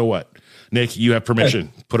 so what? Nick, you have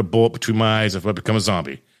permission. Put a bullet between my eyes if I become a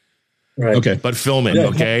zombie. Right. Okay. But film it,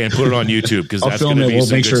 okay? And put it on YouTube because that's going to be We'll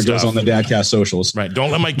make sure it goes on the Dadcast socials. Right.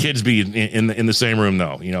 Don't let my kids be in the same room,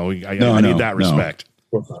 though. I need that respect.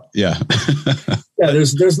 Yeah. Yeah,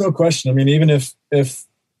 there's no question. I mean, even if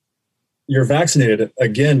you're vaccinated,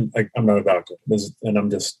 again, I'm not a doctor, and I'm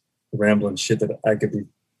just rambling shit that I could be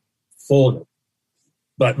full of it.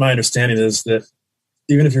 But my understanding is that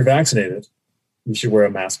even if you're vaccinated, you should wear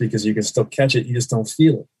a mask because you can still catch it. You just don't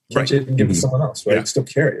feel it. Catch it and give it to someone else, right? Yeah. You still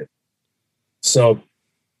carry it. So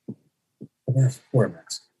wear a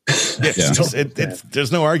mask.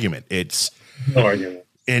 There's no argument. It's no argument.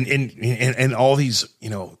 And all these,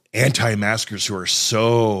 anti-maskers who are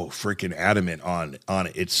so freaking adamant on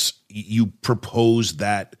it. It's you propose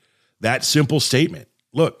that simple statement.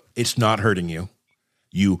 Look, it's not hurting you.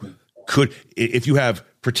 You could, if you have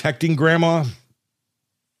protecting grandma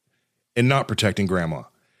and not protecting grandma,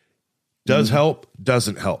 does help,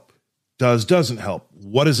 doesn't help, doesn't help.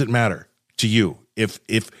 What does it matter to you? If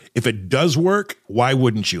it does work, why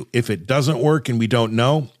wouldn't you? If it doesn't work and we don't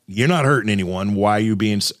know, you're not hurting anyone. Why are you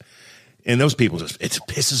being? And those people it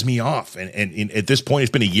pisses me off. And at this point,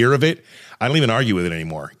 it's been a year of it. I don't even argue with it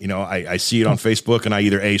anymore. I see it on Facebook and I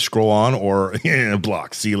either scroll on or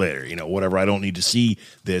block. See you later. Whatever. I don't need to see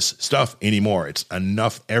this stuff anymore. It's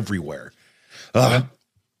enough everywhere. I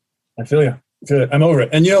feel you. I'm over it.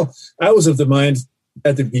 And I was of the mind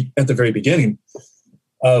at the very beginning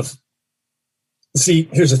of. See,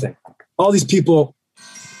 here's the thing. All these people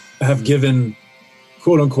have given,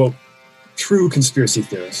 quote unquote, true conspiracy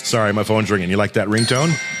theorists. Sorry, my phone's ringing. You like that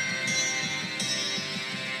ringtone?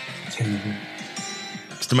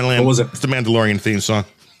 It's the What was it? It's the Mandalorian theme song.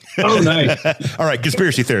 Oh, nice. All right,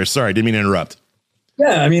 conspiracy theorists. Sorry, didn't mean to interrupt.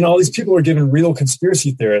 Yeah, I mean, all these people are giving real conspiracy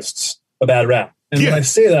theorists a bad rap. And when I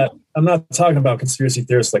say that, I'm not talking about conspiracy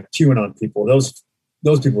theorists like QAnon people. Those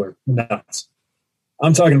people are nuts.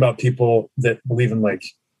 I'm talking about people that believe in like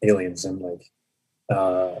aliens and like,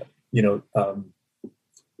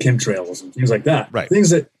 chemtrails and things like that. Right. Things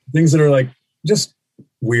that are like just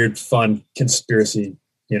weird, fun conspiracy,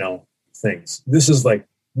 things. This is like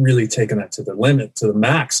really taking that to the limit, to the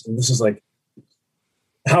max. And this is like,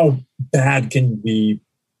 how bad can we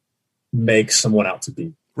make someone out to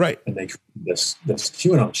be? Right. And they this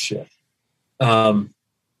QAnon shit.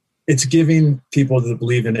 It's giving people that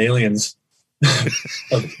believe in aliens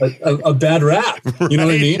a bad rap. You know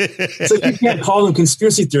what I mean? It's like you can't call them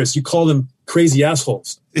conspiracy theorists. You call them crazy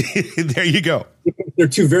assholes. There you go. They're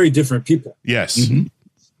two very different people. Yes.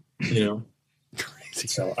 Crazy.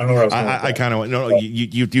 So I don't know where I was going. I kind of no.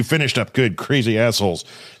 You finished up good. Crazy assholes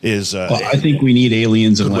is. I think we need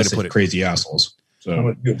aliens unless they're crazy assholes.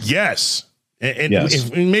 So yes. And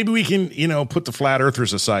if, maybe we can, put the flat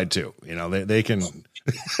earthers aside too. They can.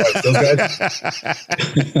 Those guys?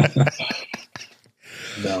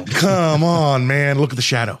 No. Come on, man! Look at the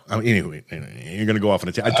shadow. Anyway, you're going to go off on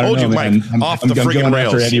a. I told you, Mike, off the freaking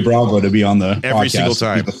rails. After Eddie Bravo to be on the every podcast single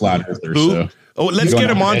time. The flat earthers. Who? So. Oh, let's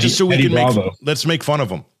get him on just so we can let's make fun of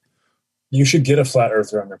him. You should get a flat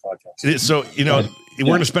earther on your podcast. So we're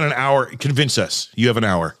going to spend an hour. Convince us. You have an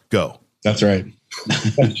hour. Go. That's right.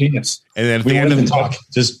 That's genius. And then we won't even talk.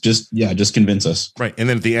 Just convince us. Right. And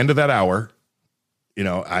then at the end of that hour,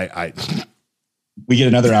 we get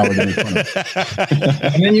another hour to make fun of.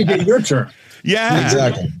 And then you get your turn. Yeah,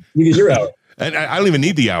 exactly. You get your hour. And I don't even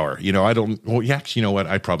need the hour. I don't. Well, yeah, you know what?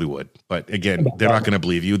 I probably would. But again, they're not going to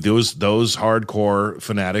believe you. Those hardcore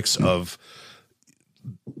fanatics of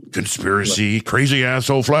conspiracy, crazy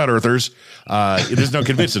asshole flat earthers. There's no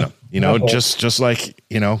convincing them. Just like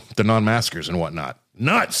the non-maskers and whatnot.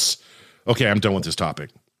 Nuts. Okay, I'm done with this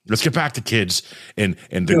topic. Let's get back to kids and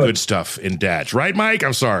the good stuff in dads. Right, Mike?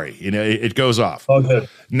 I'm sorry. It goes off. Oh, good.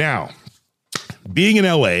 Now, being in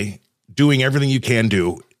LA, doing everything you can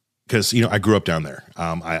do, because, I grew up down there.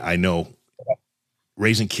 I know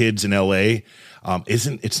raising kids in LA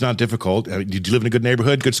it's not difficult. Did you live in a good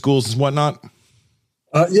neighborhood, good schools and whatnot?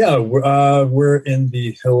 Yeah, we're in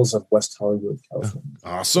the hills of West Hollywood, California.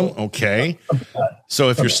 Awesome. Okay. So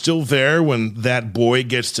if you're still there when that boy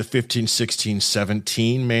gets to 15, 16,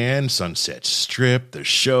 17, man, Sunset Strip, the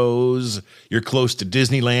shows, you're close to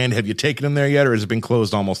Disneyland. Have you taken them there yet, or has it been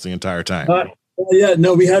closed almost the entire time? Yeah,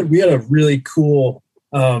 no, we had a really cool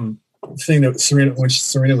thing that when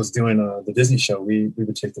Serena was doing the Disney show. We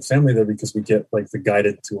would take the family there because we get like the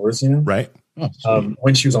guided tours, Right.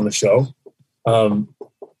 When she was on the show.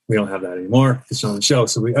 We don't have that anymore because she's on the show,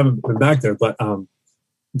 so we haven't been back there. But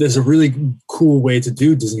there's a really cool way to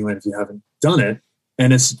do Disneyland if you haven't done it,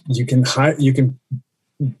 and it's you can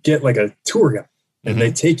get like a tour guide, and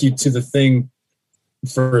they take you to the thing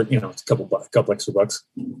for a couple extra bucks.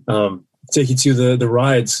 Take you to the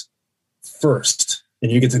rides first,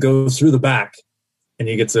 and you get to go through the back, and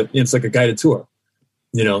you get to it's like a guided tour,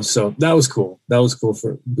 So that was cool. That was cool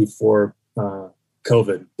for before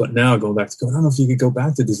COVID, but now going back to I don't know if you could go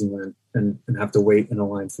back to Disneyland and have to wait in a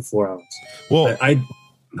line for 4 hours. Well,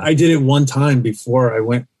 I did it one time before I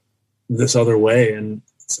went this other way, and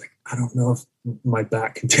it's like I don't know if my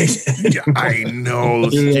back can take it. Yeah, I know,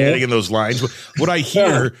 standing in those lines. What I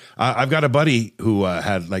hear, I've got a buddy who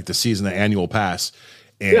had like the annual pass,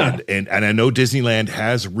 and I know Disneyland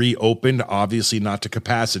has reopened, obviously not to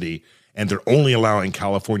capacity, and they're only allowing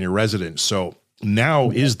California residents. So now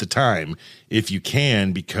is the time if you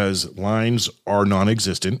can, because lines are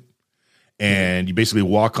non-existent and you basically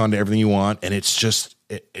walk onto everything you want. And it's just,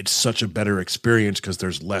 it's such a better experience because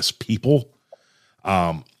there's less people.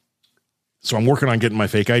 So I'm working on getting my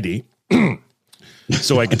fake ID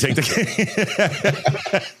so I can take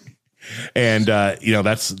the, and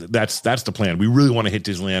that's the plan. We really want to hit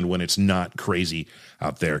Disneyland when it's not crazy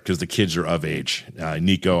out there, because the kids are of age.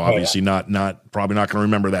 Nico, obviously probably not going to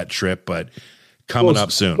remember that trip, but coming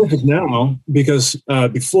up soon. Perfect now, because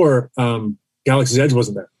before Galaxy's Edge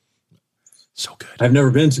wasn't there. So good. I've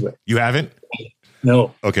never been to it. You haven't?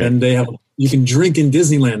 No. Okay. And you can drink in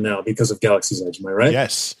Disneyland now because of Galaxy's Edge. Am I right?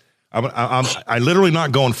 Yes. I'm literally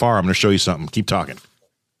not going far. I'm going to show you something. Keep talking.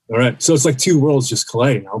 All right. So it's like two worlds just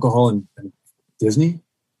colliding: alcohol and Disney.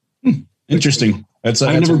 Interesting. I've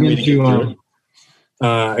never been to.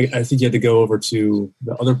 I think you had to go over to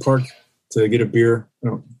the other park to get a beer.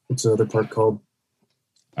 What's the other park called?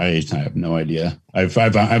 I have no idea. I've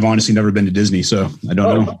honestly never been to Disney, so I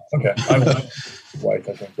don't know. Okay. I'm white,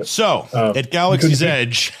 I think. So at Galaxy's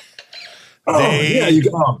Edge,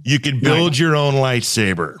 you can build your own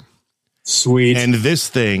lightsaber. Sweet. And this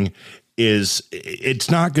thing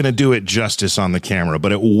it's not going to do it justice on the camera,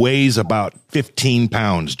 but it weighs about 15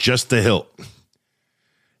 pounds, just the hilt.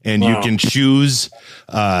 And you can choose,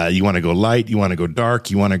 you want to go light, you want to go dark,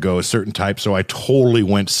 you want to go a certain type. So I totally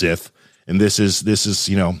went Sith. And this is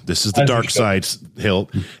the dark side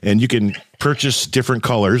hilt, and you can purchase different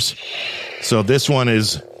colors. So this one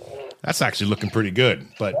that's actually looking pretty good,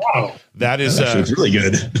 but that is really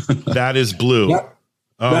good. That is blue.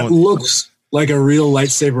 That looks like a real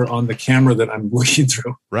lightsaber on the camera that I'm looking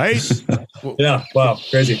through. Right? Yeah. Wow.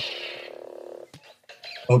 Crazy.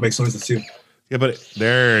 Oh, it makes noises too. Yeah, but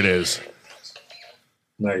there it is.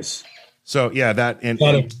 Nice. So yeah, that and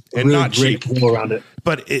really not cheap around it.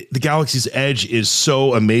 But the Galaxy's Edge is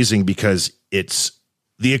so amazing because it's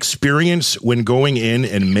the experience when going in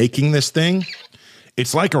and making this thing.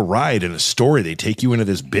 It's like a ride and a story. They take you into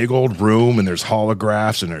this big old room and there's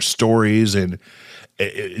holographs and there's stories and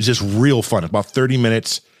it's just real fun. About 30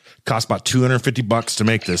 minutes, cost about $250 to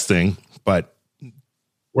make this thing, but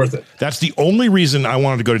worth it. That's the only reason I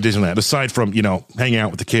wanted to go to Disneyland, aside from, hanging out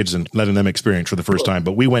with the kids and letting them experience for the first time.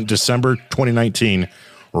 But we went December 2019,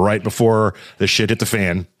 right before the shit hit the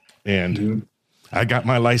fan. And I got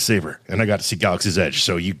my lightsaber and I got to see Galaxy's Edge.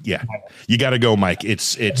 So you got to go, Mike.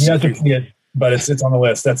 It's you have to see it, but it's on the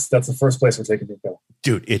list. That's the first place we're taking people.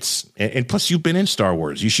 Dude, and plus you've been in Star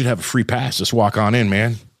Wars. You should have a free pass. Just walk on in,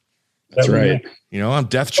 man. That's right. I'm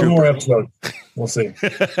Death Trooper. One more episode. We'll see.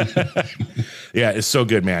 Yeah, it's so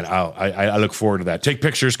good, man. I look forward to that. Take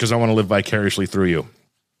pictures because I want to live vicariously through you.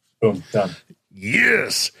 Boom, done.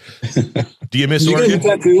 Yes. Do you miss Oregon? You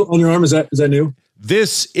got a tattoo on your arm? Is that new?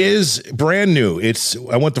 This is brand new.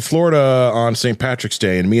 I went to Florida on St. Patrick's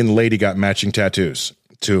Day, and me and the lady got matching tattoos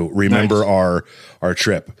to remember our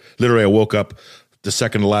trip. Literally, I woke up the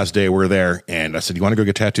second to last day we were there, and I said, "You want to go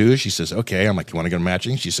get tattoos?" She says, "Okay." I'm like, "You want to get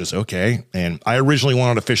matching?" She says, "Okay." And I originally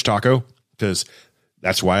wanted a fish taco because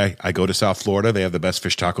that's why I go to South Florida. They have the best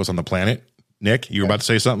fish tacos on the planet. Nick, you were about to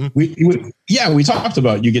say something? We talked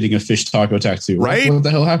about you getting a fish taco tattoo. Right? What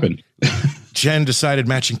the hell happened? Jen decided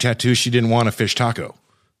matching tattoos. She didn't want a fish taco.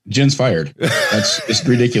 Jen's fired. That's just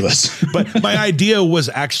ridiculous. But my idea was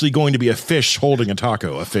actually going to be a fish holding a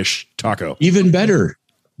fish taco. Even better.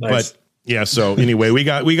 Nice. But yeah, so anyway, we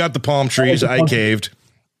got the palm trees. I caved.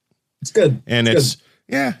 It's good. And this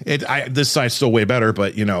side's still way better,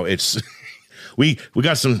 but it's we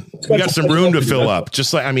got some room to fill up.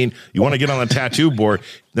 Just like, you want to get on the tattoo board.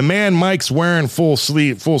 The man Mike's wearing full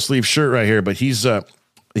sleeve shirt right here, but he's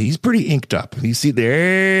pretty inked up. You see,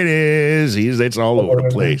 there it is. It's all over the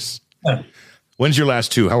place. When's your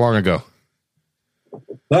last two? How long ago?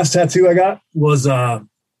 Last tattoo I got was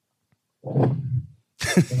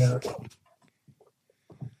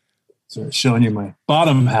so showing you my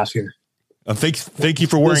bottom half here. Thank you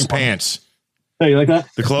for wearing pants. Hey, you like that?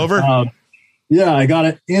 The clover? Yeah, I got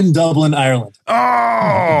it in Dublin, Ireland.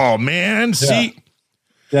 Oh man, see.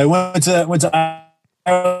 Yeah, I went to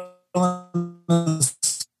Ireland,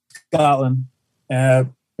 Scotland,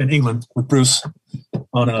 and England with Bruce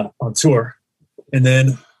on tour, and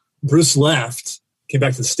then Bruce left, came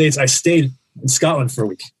back to the States. I stayed in Scotland for a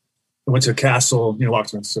week. I went to a castle,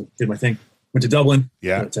 walked around, so did my thing. Went to Dublin,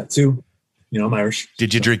 got a tattoo. I'm Irish.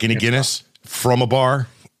 Did you drink any Guinness from a bar?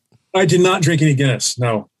 I did not drink any Guinness.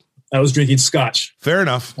 No, I was drinking Scotch. Fair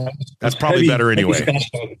enough. That's probably better anyway. Scotch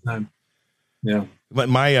all the time. Yeah, but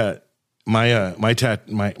my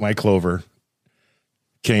clover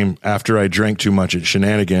came after I drank too much at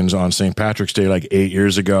Shenanigans on St. Patrick's Day like 8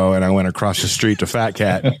 years ago, and I went across the street to Fat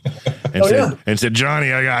Cat and said,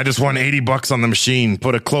 "Johnny, I just won $80 on the machine.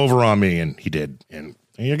 Put a clover on me," and he did. And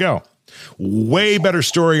there you go. Way better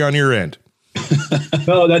story on your end.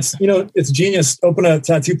 No, that's it's genius. Open a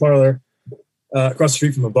tattoo parlor across the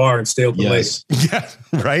street from a bar and stay open late. Yeah,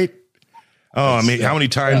 right. Oh, how many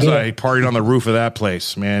times I partied on the roof of that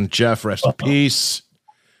place, man. Jeff, rest in peace.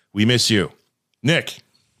 We miss you, Nick.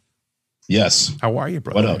 Yes. How are you,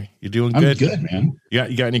 brother? What up? You doing good? I'm good, man.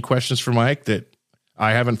 You got any questions for Mike that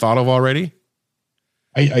I haven't thought of already?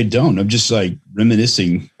 I don't. I'm just like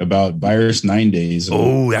reminiscing about Virus 9 days.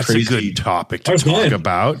 Oh, that's a good topic to talk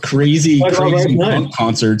about. Crazy punk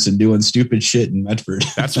concerts and doing stupid shit in Medford.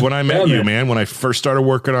 That's when I met you, man. When I first started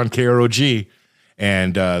working on KROG,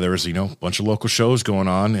 and there was a bunch of local shows going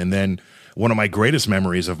on, and then one of my greatest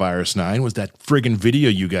memories of Virus 9 was that friggin' video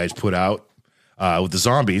you guys put out with the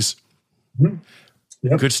zombies. Mm-hmm.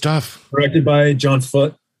 Yep. Good stuff. Directed by John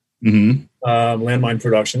Foote. Landmine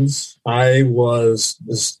Productions. I was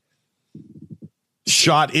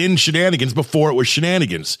shot in Shenanigans before it was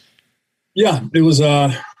Shenanigans. Yeah, it was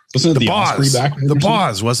wasn't it the Boz? The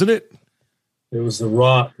Boz, wasn't it? It was the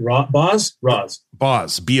Boz?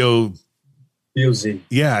 Boz. B-O-Z.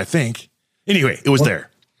 Yeah, I think. Anyway, it was there.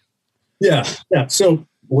 Yeah. So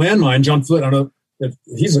Landmine, John Flitt, I don't know if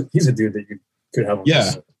he's a dude that you could have on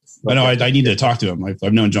this. I know. I need to talk to him.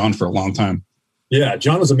 I've known John for a long time. Yeah,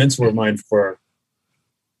 John was a mentor of mine for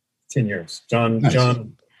 10 years. John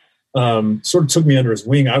sort of took me under his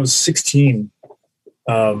wing. I was 16,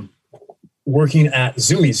 working at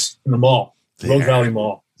Zoomies in the mall, Rogue Valley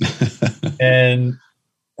Mall. And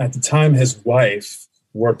at the time, his wife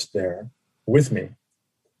worked there with me.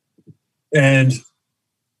 And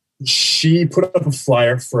she put up a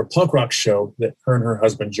flyer for a punk rock show that her and her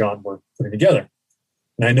husband, John, were putting together.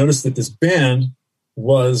 And I noticed that this band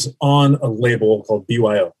was on a label called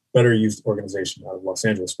BYO, Better Youth Organization, out of Los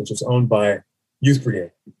Angeles, which is owned by Youth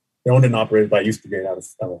Brigade. They're owned and operated by Youth Brigade out of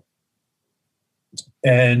LA.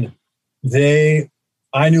 And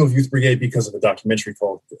I knew of Youth Brigade because of a documentary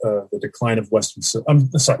called The Decline of Western...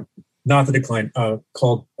 not The Decline,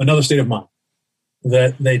 called Another State of Mind,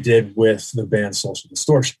 that they did with the band Social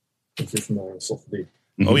Distortion, if you're familiar with Social D.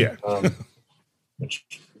 Oh, yeah.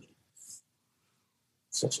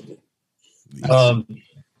 Social D.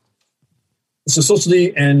 So Social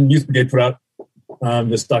D and Youth Brigade put out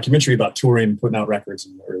this documentary about touring and putting out records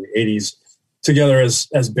in the early 80s together as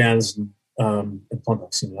bands in punk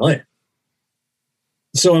rock scene in LA.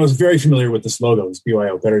 So I was very familiar with this logo, this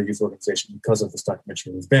BYO, Better Youth Organization, because of this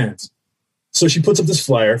documentary and these bands. So she puts up this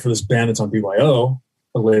flyer for this band that's on BYO,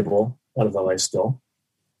 a label out of LA still,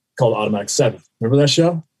 called Automatic 7. Remember that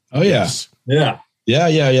show? Oh, yeah. Yeah.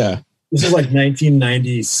 Yeah. This is like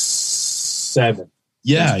 1997.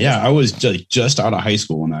 Yeah. I was just out of high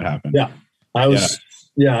school when that happened. Yeah. I was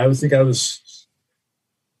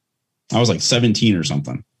like 17 or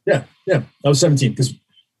something. Yeah. I was 17 because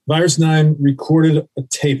Virus 9 recorded a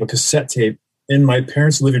cassette tape in my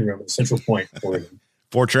parents' living room in Central Point, Oregon.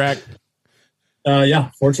 4-track?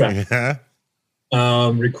 4-track.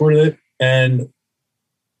 Recorded it. And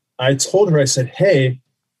I told her, I said, hey,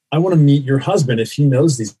 I want to meet your husband if he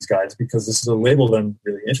knows these guys because this is a label that I'm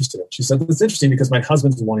really interested in. She said, that's interesting because my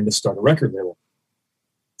husband's wanting to start a record label.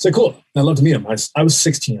 I said, cool. I'd love to meet him. I was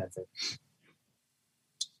 16, I think.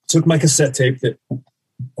 Took my cassette tape that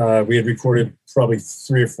we had recorded probably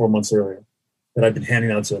 3 or 4 months earlier that I'd been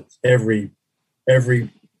handing out to every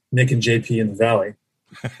Nick and JP in the Valley,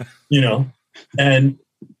 and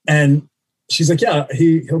she's like, yeah,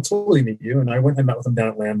 he'll totally meet you. And I went and met with him down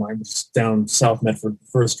at Landmine, which is down South Medford,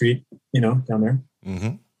 First Street, down there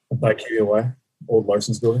by KBOY, old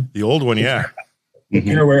Larson's building. The old one, yeah. The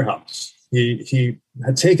Pear Warehouse. He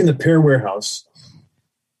had taken the Pear Warehouse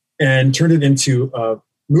and turned it into a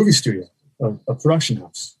movie studio, a production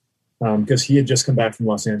house, because he had just come back from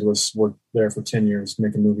Los Angeles, worked there for 10 years,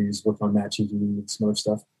 making movies, worked on Matt TV and some other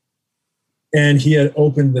stuff. And he had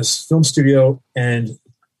opened this film studio and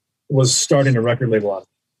was starting a record label out.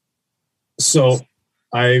 So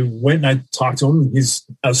I went and I talked to him.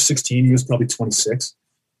 I was 16. He was probably 26.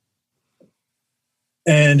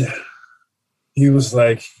 And he was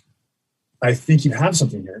like, I think you have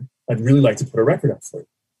something here. I'd really like to put a record up for you.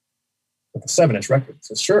 Like a 7-inch record. I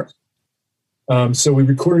said, sure. So we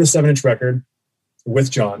recorded a 7-inch record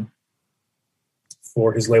with John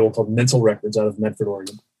for his label called Mental Records out of Medford,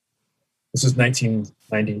 Oregon. This is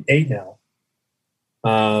 1998 now.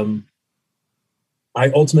 I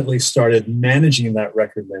ultimately started managing that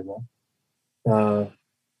record label,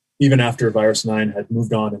 even after Virus 9 had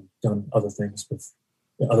moved on and done other things with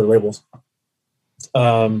other labels,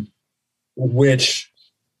 which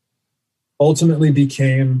ultimately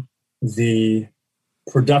became the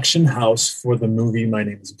production house for the movie My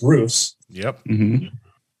Name is Bruce. Yep.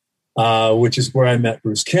 Which is where I met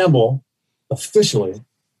Bruce Campbell officially,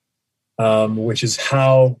 which is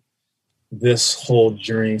how this whole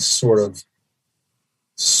journey sort of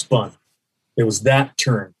spun. It was that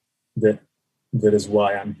turn that is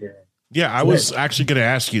why I'm here. Yeah, I was actually going to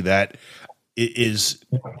ask you that. Is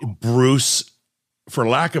Bruce, for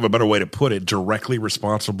lack of a better way to put it, directly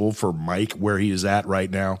responsible for Mike where he is at right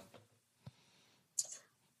now?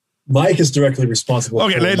 Mike is directly responsible.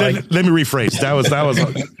 Okay, let me rephrase. That was.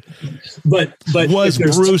 but was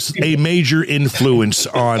Bruce a major influence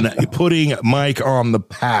on putting Mike on the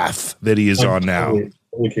path that he is on now?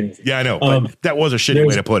 Yeah, I know, but that was a shitty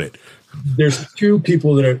way to put it. There's 2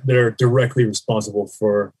 people that are directly responsible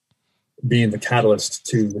for being the catalyst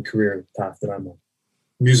to the career path that I'm on,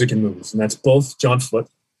 music and movies, and that's both John Flitt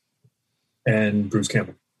and Bruce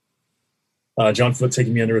Campbell. John Foote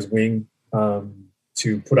taking me under his wing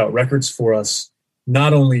to put out records for us.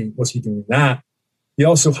 Not only was he doing that, he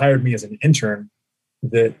also hired me as an intern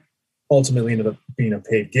that ultimately ended up being a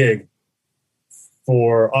paid gig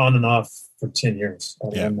for on and off for 10 years.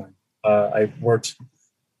 I worked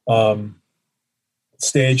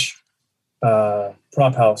stage,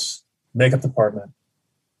 prop house, makeup department,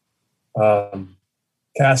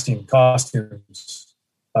 casting, costumes,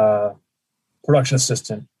 production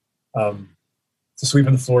assistant, to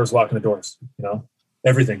sweeping the floors, walking the doors,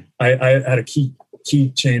 everything. I had a key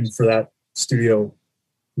chain for that studio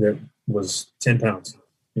that was 10 pounds,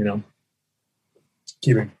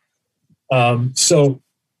 keeping. So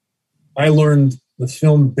I learned the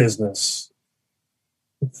film business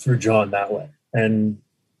through John that way and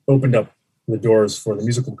opened up the doors for the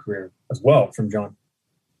musical career as well from John.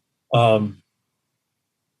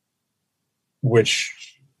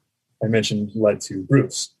 Which I mentioned led to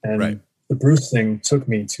Bruce. And the Bruce thing took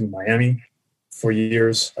me to Miami for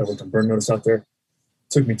years. I worked on Burn Notice out there.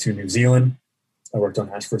 Took me to New Zealand. I worked on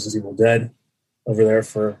Ash vs. Evil Dead over there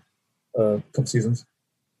for a couple seasons.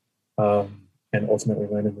 And ultimately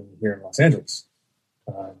landed here in Los Angeles.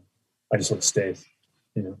 I just sort of stayed,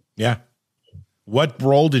 Yeah. What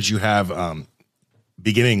role did you have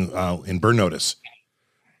beginning in Burn Notice?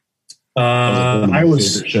 I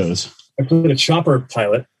was shows. I played a chopper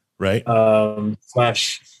pilot, right?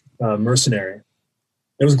 / mercenary.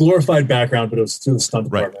 It was glorified background, but it was through the stunt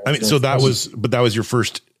department. I mean, so that was your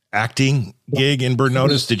first acting gig in Burn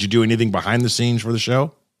Notice. Did you do anything behind the scenes for the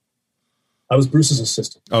show? I was Bruce's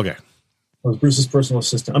assistant. Okay. I was Bruce's personal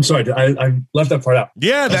assistant. I'm sorry, I left that part out.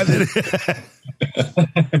 Yeah,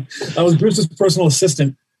 I was Bruce's personal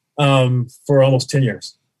assistant for almost 10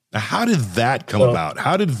 years. How did that come about?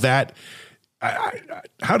 How did that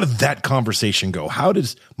conversation go? How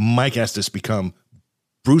does Mike Estes become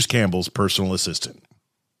Bruce Campbell's personal assistant?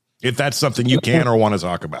 If that's something you can or want to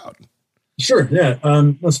talk about. Sure. Yeah.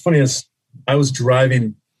 What's funny is I was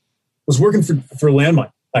working for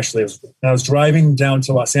Landmine. Actually, I was driving down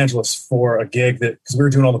to Los Angeles for a gig because we were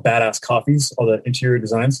doing all the badass coffees, all the interior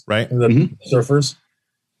designs, right? The surfers.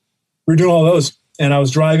 We were doing all those. And I was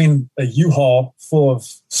driving a U-Haul full of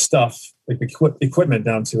stuff, like equipment,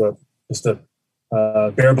 down to just a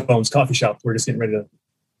bare bones coffee shop. We're just getting ready to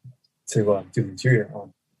do the interior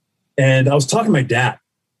on. And I was talking to my dad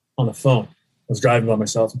on the phone. I was driving by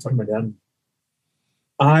myself and talking to my dad.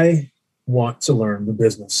 I want to learn the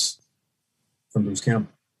business from Bruce Campbell.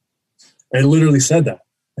 I literally said that.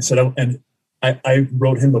 I said, and I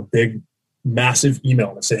wrote him a big, massive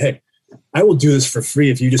email. I said, hey, I will do this for free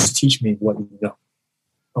if you just teach me what you know.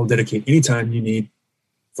 I'll dedicate any time you need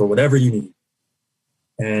for whatever you need.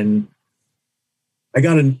 And I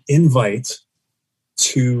got an invite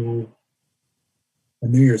to a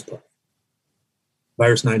New Year's party.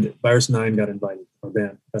 Virus 9 did. Virus 9 got invited, our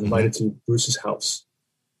band got invited to Bruce's house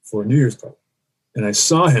for a New Year's party. And I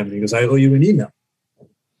saw him and he goes, I owe you an email.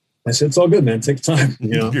 I said, it's all good, man. Take time,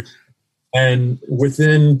 And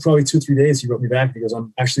within probably 2-3 days, he wrote me back. He goes,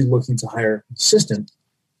 I'm actually looking to hire an assistant.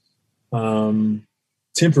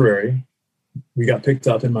 Temporary. We got picked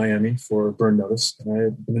up in Miami for Burn Notice, and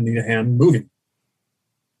I'm going to need a hand moving.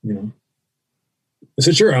 I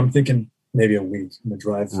said, sure. I'm thinking maybe a week. I'm going to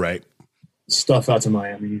drive stuff out to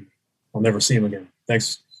Miami. I'll never see him again.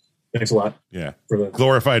 Thanks a lot. Yeah. For the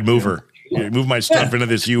glorified mover. Move my stuff into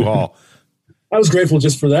this U-Haul. I was grateful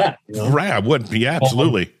just for that. Right. I would. Yeah,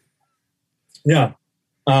 absolutely. Yeah.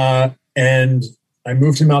 And I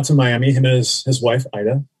moved him out to Miami, him and his wife,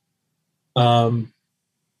 Ida.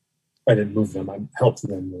 I didn't move them. I helped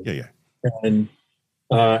them move. Yeah. And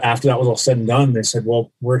after that was all said and done, they said,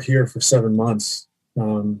 well, we're here for 7 months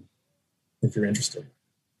if you're interested.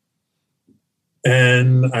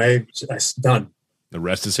 And I done. The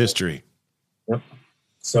rest is history. Yep.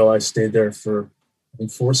 So I stayed there for, I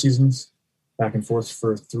think, 4 seasons, back and forth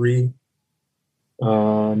for 3.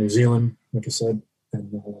 New Zealand, like I said,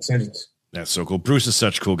 and Los Angeles. That's so cool. Bruce is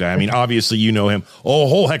such a cool guy. I mean, obviously, you know him a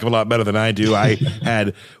whole heck of a lot better than I do. I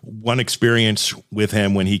had one experience with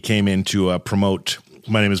him when he came in to promote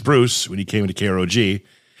My Name is Bruce, when he came into KROG,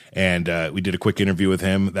 and we did a quick interview with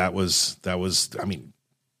him. That was, I mean,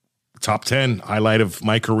 top 10 highlight of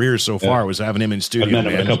my career so far was having him in studio. I've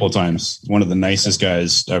met him a couple of times. One of the nicest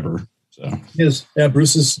guys ever. So he is. Yeah,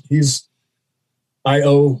 Bruce is. I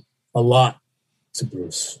owe a lot to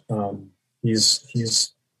Bruce.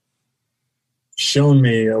 He's shown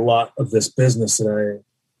me a lot of this business that I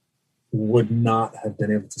would not have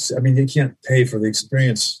been able to see. I mean, you can't pay for the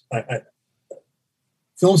experience.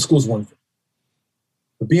 Film school is one thing,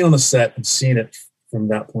 but being on the set and seeing it from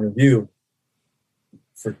that point of view,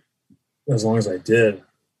 as long as I did,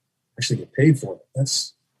 actually get paid for it.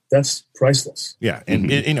 That's priceless. Yeah.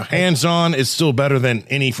 And, hands-on is still better than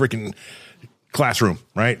any freaking classroom,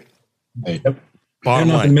 right? Yep. Bottom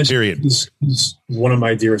line, period. He's one of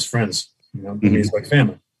my dearest friends. He's like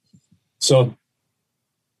family. So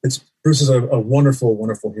Bruce is a wonderful,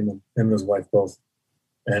 wonderful human, him and his wife both.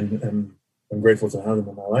 And I'm grateful to have them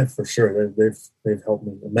in my life for sure. They've helped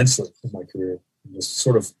me immensely in my career and just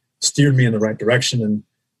sort of steered me in the right direction. And,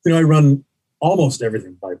 I run almost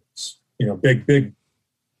everything by Bruce, big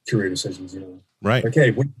career decisions, right. Like,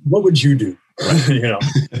 hey, what would you do?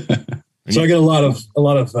 So I get a lot of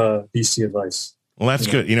BC advice. Well, that's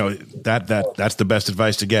good. That's the best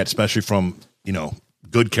advice to get, especially from,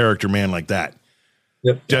 good character man like that.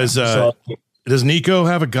 Yep. Does Nico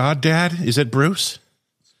have a god dad? Is it Bruce?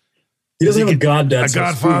 He doesn't have a god dad. A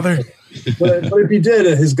godfather? But if he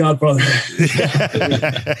did, his godfather.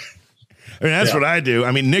 I mean, that's what I do.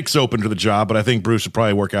 I mean, Nick's open to the job, but I think Bruce would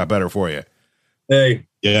probably work out better for you. Hey.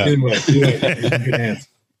 Yeah. Good hands.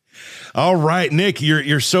 All right, Nick,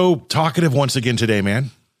 you're so talkative once again today, man.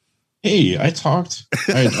 Hey, I talked.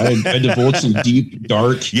 I divulged some deep,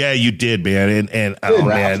 dark. Yeah, you did, man. And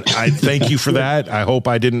man, I thank you for that. I hope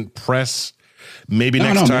I didn't press. Maybe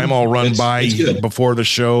next time man. I'll run by before the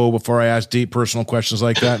show, before I ask deep personal questions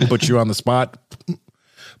like that and put you on the spot.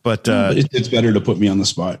 But it's better to put me on the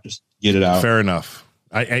spot. Just get it out. Fair enough.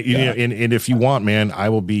 And if you want, man, I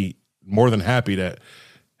will be more than happy to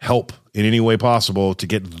help in any way possible to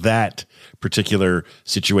get that particular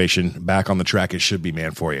situation back on the track. It should be,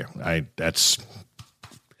 man, for you. I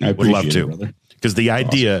would love to, because the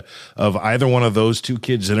idea of either one of those two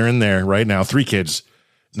kids that are in there right now, 3 kids,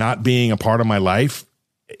 not being a part of my life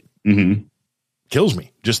kills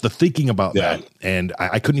me. Just the thinking about that. And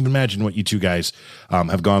I couldn't even imagine what you two guys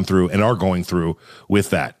have gone through and are going through with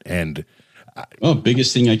that. And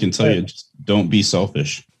biggest thing I can tell you, just don't be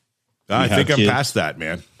selfish. I think I'm past that,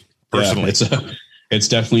 man. Personally, it's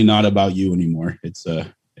definitely not about you anymore. It's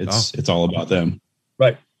all about them.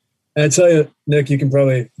 Right. And I tell you, Nick, you can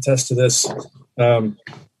probably attest to this.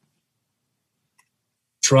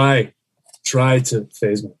 Try to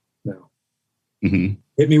phase me now.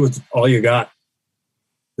 Hit me with all you got.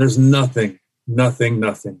 There's nothing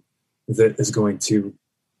that is going to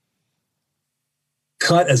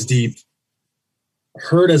cut as deep,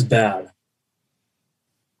 hurt as bad.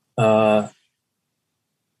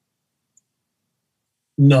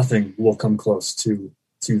 Nothing will come close to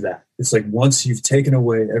that. It's like once you've taken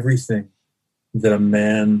away everything that a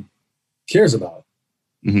man cares about.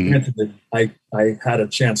 Granted, I had a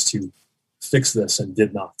chance to fix this and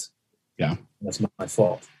did not. Yeah, that's not my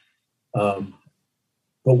fault. But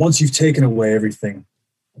once you've taken away everything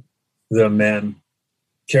that a man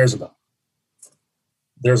cares about,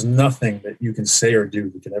 there's nothing that you can say or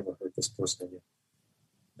do that can ever hurt this person again.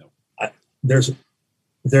 No, there's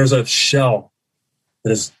a shell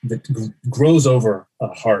that grows over a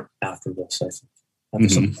heart after this, I think, after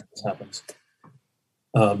something like this happens.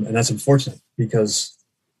 And that's unfortunate, because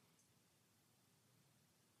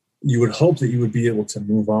you would hope that you would be able to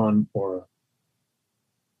move on or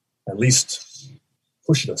at least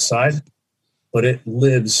push it aside, but it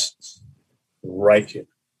lives right here.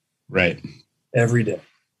 Right. Every day.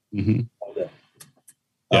 All day.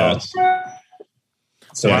 Yeah. It's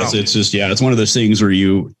just, it's one of those things where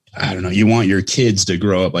you want your kids to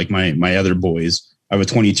grow up like my other boys. I have a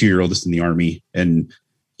 22-year-old that's in the Army, and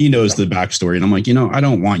he knows the backstory. And I'm like, I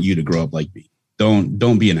don't want you to grow up like me.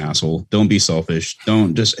 Don't be an asshole. Don't be selfish.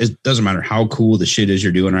 It doesn't matter how cool the shit is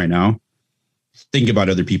you're doing right now. Think about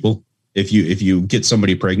other people. If you get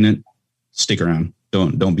somebody pregnant, stick around.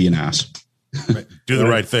 Don't be an ass. Right. Do the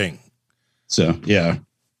right thing. So, yeah.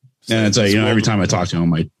 And it's like, every time I talk to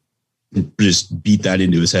him, I just beat that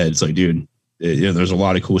into his head. It's like, dude, there's a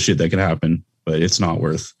lot of cool shit that can happen, but it's not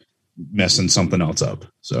worth messing something else up.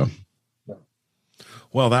 So,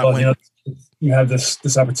 you have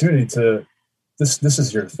this opportunity to, this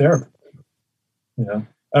is your therapy. I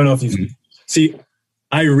don't know if you see,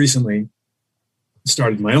 I recently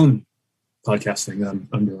started my own podcast thing that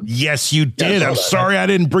I'm doing. Yes, you did. I'm sorry I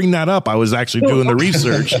didn't bring that up. I was actually doing the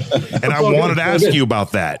research and I wanted to ask you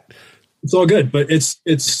about that. It's all good, but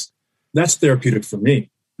that's therapeutic for me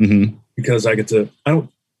because I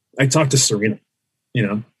talk to Serena,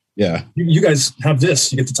 Yeah. You guys have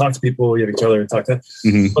this, you get to talk to people, you have each other and talk to,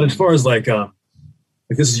 but as far as like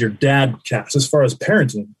this is your dad cast, as far as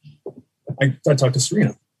parenting, I talk to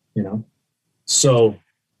Serena, so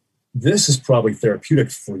this is probably therapeutic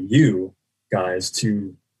for you guys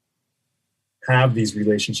to have these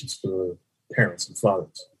relationships for parents and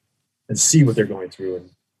fathers and see what they're going through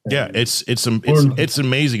Yeah, it's an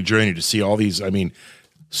amazing journey to see all these. I mean,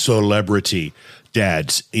 celebrity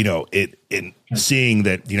dads. In seeing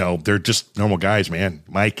that, they're just normal guys, man.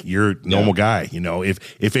 Mike, you're a normal guy.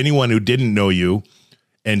 If anyone who didn't know you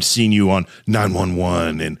and seen you on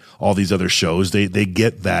 911 and all these other shows, they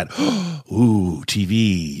get that, ooh,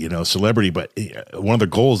 TV, celebrity. But one of the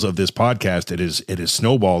goals of this podcast, it is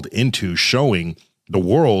snowballed into showing the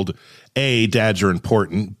world, A, dads are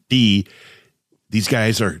important. B, these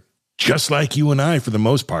guys are just like you and I for the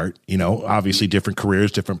most part, obviously different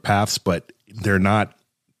careers, different paths, but they're not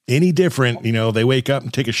any different. They wake up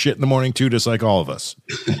and take a shit in the morning too, just like all of us.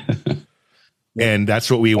 And that's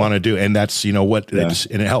what we want to do. And that's, and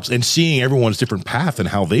it helps. And seeing everyone's different path and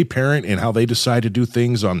how they parent and how they decide to do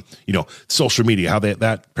things on, social media, how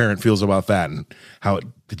that parent feels about that and how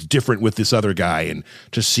it's different with this other guy, and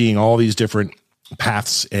just seeing all these different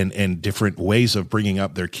paths and different ways of bringing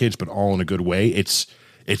up their kids, but all in a good way. It's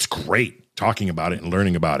great talking about it and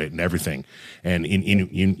learning about it and everything. And in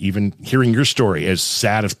even hearing your story, as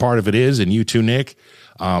sad as part of it is, and you too, Nick,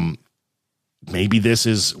 maybe this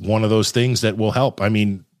is one of those things that will help. I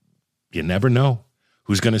mean, you never know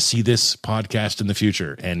who's going to see this podcast in the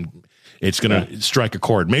future, and it's going to strike a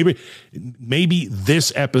chord. Maybe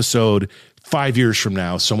this episode 5 years from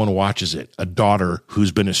now, someone watches it, a daughter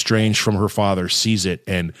who's been estranged from her father sees it,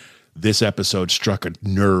 and this episode struck a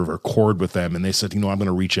nerve or chord with them, and they said, I'm going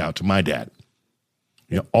to reach out to my dad.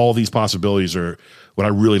 All these possibilities are what I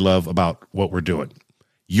really love about what we're doing.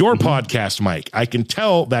 Your podcast, Mike, I can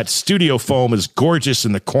tell that studio foam is gorgeous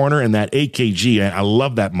in the corner, and that AKG, I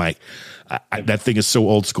love that mic. That thing is so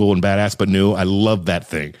old school and badass, but new. I love that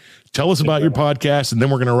thing. Tell us about your podcast, and then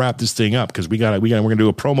we're going to wrap this thing up, because we're going to do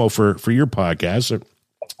a promo for your podcast.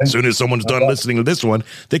 As soon as someone's done listening to this one,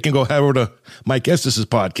 they can go head over to Mike Estes'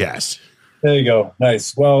 podcast. There you go.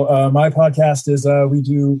 Nice. Well, my podcast is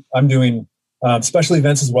I'm doing special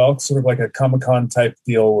events as well, sort of like a Comic-Con type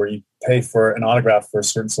deal where you pay for an autograph for a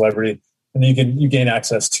certain celebrity, and then you gain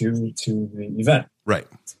access to the event. Right.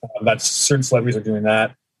 That's certain celebrities are doing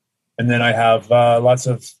that. And then I have lots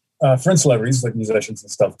of friend celebrities, like musicians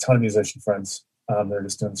and stuff, a ton of musician friends. They're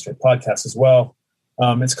just doing straight podcasts as well.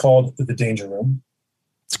 It's called The Danger Room.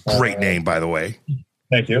 It's a great name, by the way.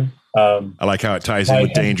 Thank you. I like how it ties in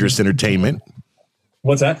with Dangerous Entertainment.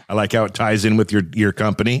 What's that? I like how it ties in with your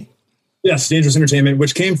company. Yes, Dangerous Entertainment,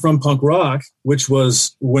 which came from punk rock, which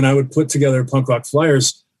was when I would put together punk rock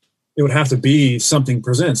flyers, it would have to be something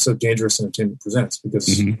presents. So Dangerous Entertainment Presents, because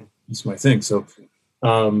it's my thing. So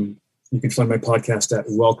you can find my podcast at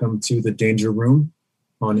Welcome to the Danger Room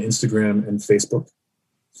on Instagram and Facebook.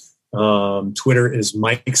 Twitter is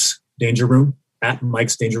Mike's Danger Room, at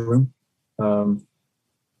Mike's Danger Room.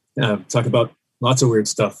 Talk about lots of weird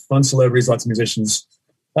stuff. Fun celebrities, lots of musicians,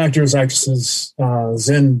 actors, actresses,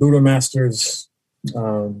 Zen Buddha masters.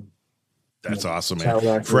 That's awesome,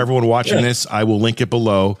 man. For everyone watching this, I will link it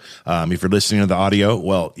below. If you're listening to the audio,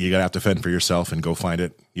 well, you gotta have to fend for yourself and go find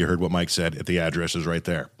it. You heard what Mike said. The address is right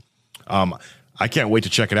there. I can't wait to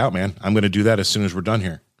check it out, man. I'm going to do that as soon as we're done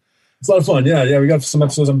here. It's a lot of fun. Yeah. We got some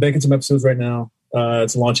episodes. I'm baking some episodes right now.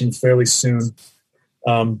 It's launching fairly soon.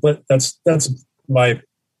 But that's my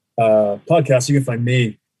podcast. You can find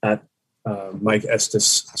me at Mike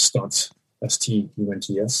Estes Stunts,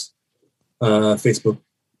 STUNTS, Facebook,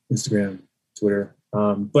 Instagram, Twitter.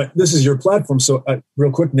 But this is your platform. So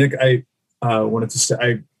real quick, Nick, I wanted to say,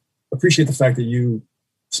 I appreciate the fact that you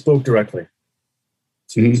spoke directly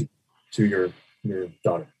to your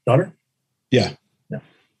daughter. Yeah.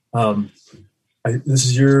 This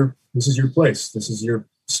is your place. This is your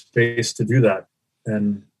space to do that.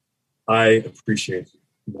 And I appreciate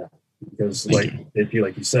that, because like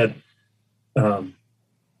you said, you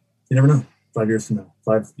never know, 5 years from now,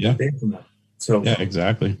 5 days from now. So yeah,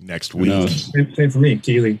 exactly. Next week. Same for me,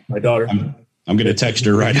 Keely, my daughter. I'm going to text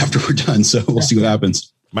her right after we're done. So we'll see what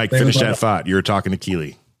happens. Mike, finish that thought. You were talking to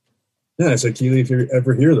Keely. Yeah, I said, Keely, if you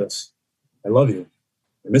ever hear this, I love you.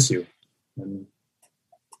 I miss you. And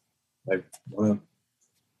I want to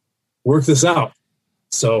work this out.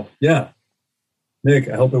 So, yeah. Nick,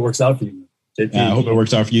 I hope it works out for you. JP. Yeah, I hope it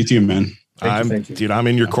works out for you too, man. Thank you. Dude, I'm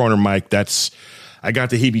in your corner, Mike. I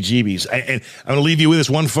got the heebie-jeebies. And I'm going to leave you with this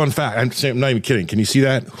one fun fact. I'm not even kidding. Can you see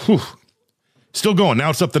that? Whew. Still going.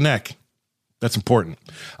 Now it's up the neck. That's important.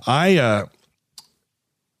 I'm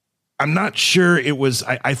not sure it was,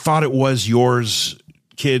 I thought it was yours,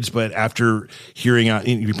 kids, but after hearing out,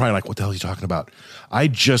 you're probably like, what the hell are you talking about? I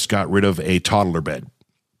just got rid of a toddler bed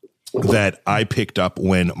that I picked up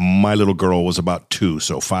when my little girl was about 2,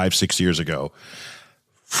 so 5-6 years ago,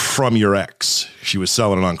 from your ex. She was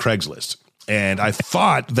selling it on Craigslist. And I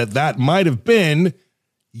thought that might have been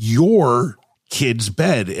your kid's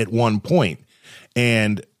bed at one point,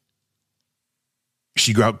 and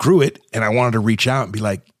she outgrew it. And I wanted to reach out and be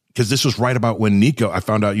like, because this was right about when Nico, I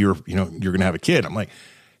found out you're going to have a kid. I'm like,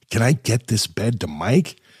 can I get this bed to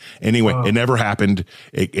Mike? Anyway, It never happened.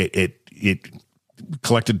 It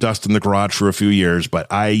collected dust in the garage for a few years, but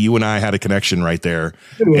you and I had a connection right there,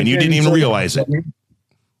 and you didn't even realize it.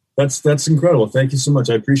 That's incredible. Thank you so much.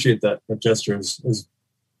 I appreciate that. That gesture is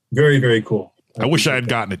very, very cool. I wish I had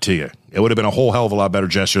gotten it to you. It would have been a whole hell of a lot better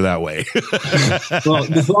gesture that way. Well,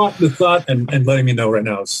 the thought and letting me know right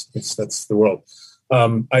now that's the world.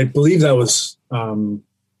 I believe that was,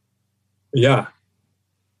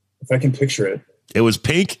 if I can picture it. It was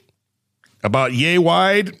pink, about yay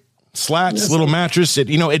wide, slats, little mattress.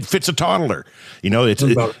 It fits a toddler.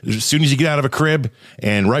 As soon as you get out of a crib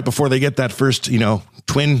and right before they get that first,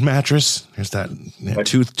 twin mattress, there's that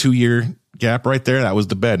 2 year gap right there. That was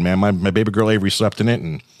the bed, man. My baby girl Avery slept in it,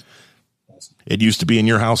 and it used to be in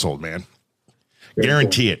your household, man.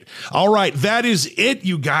 Guarantee it. All right. That is it,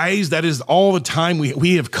 you guys. That is all the time.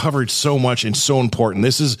 We have covered so much and so important.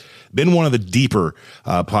 This has been one of the deeper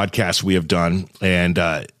podcasts we have done, and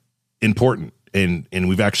important. And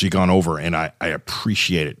we've actually gone over, and I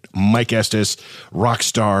appreciate it. Mike Estes, rock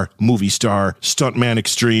star, movie star, stuntman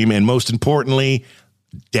extreme, and most importantly,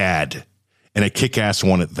 dad, and a kick-ass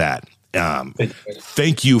one at that.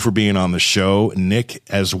 Thank you for being on the show, Nick,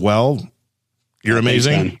 as well. You're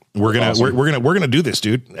amazing. Thanks, we're gonna do this,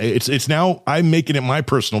 dude. It's now I'm making it my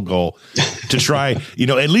personal goal to try,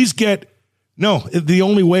 at least the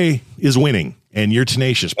only way is winning, and you're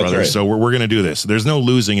tenacious, brother. Right. So we're gonna do this. There's no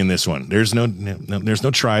losing in this one. There's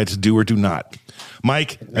no try to do or do not.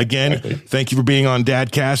 Mike, again, thank you for being on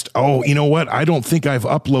Dadcast. Oh, you know what? I don't think I've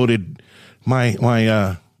uploaded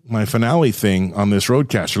my finale thing on this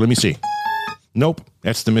Roadcaster. Let me see. Nope,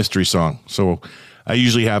 that's the mystery song. So I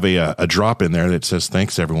usually have a drop in there that says,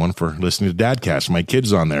 thanks everyone for listening to Dadcast. My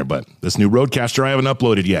kid's on there, but this new Roadcaster I haven't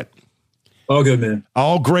uploaded yet. All good, man.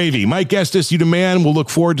 All gravy. Mike Estes, you the man. We'll look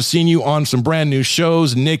forward to seeing you on some brand new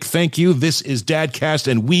shows. Nick, thank you. This is Dadcast,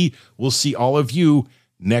 and we will see all of you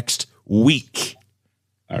next week.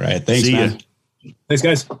 All right. Thanks, man. Thanks,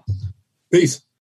 guys. Peace.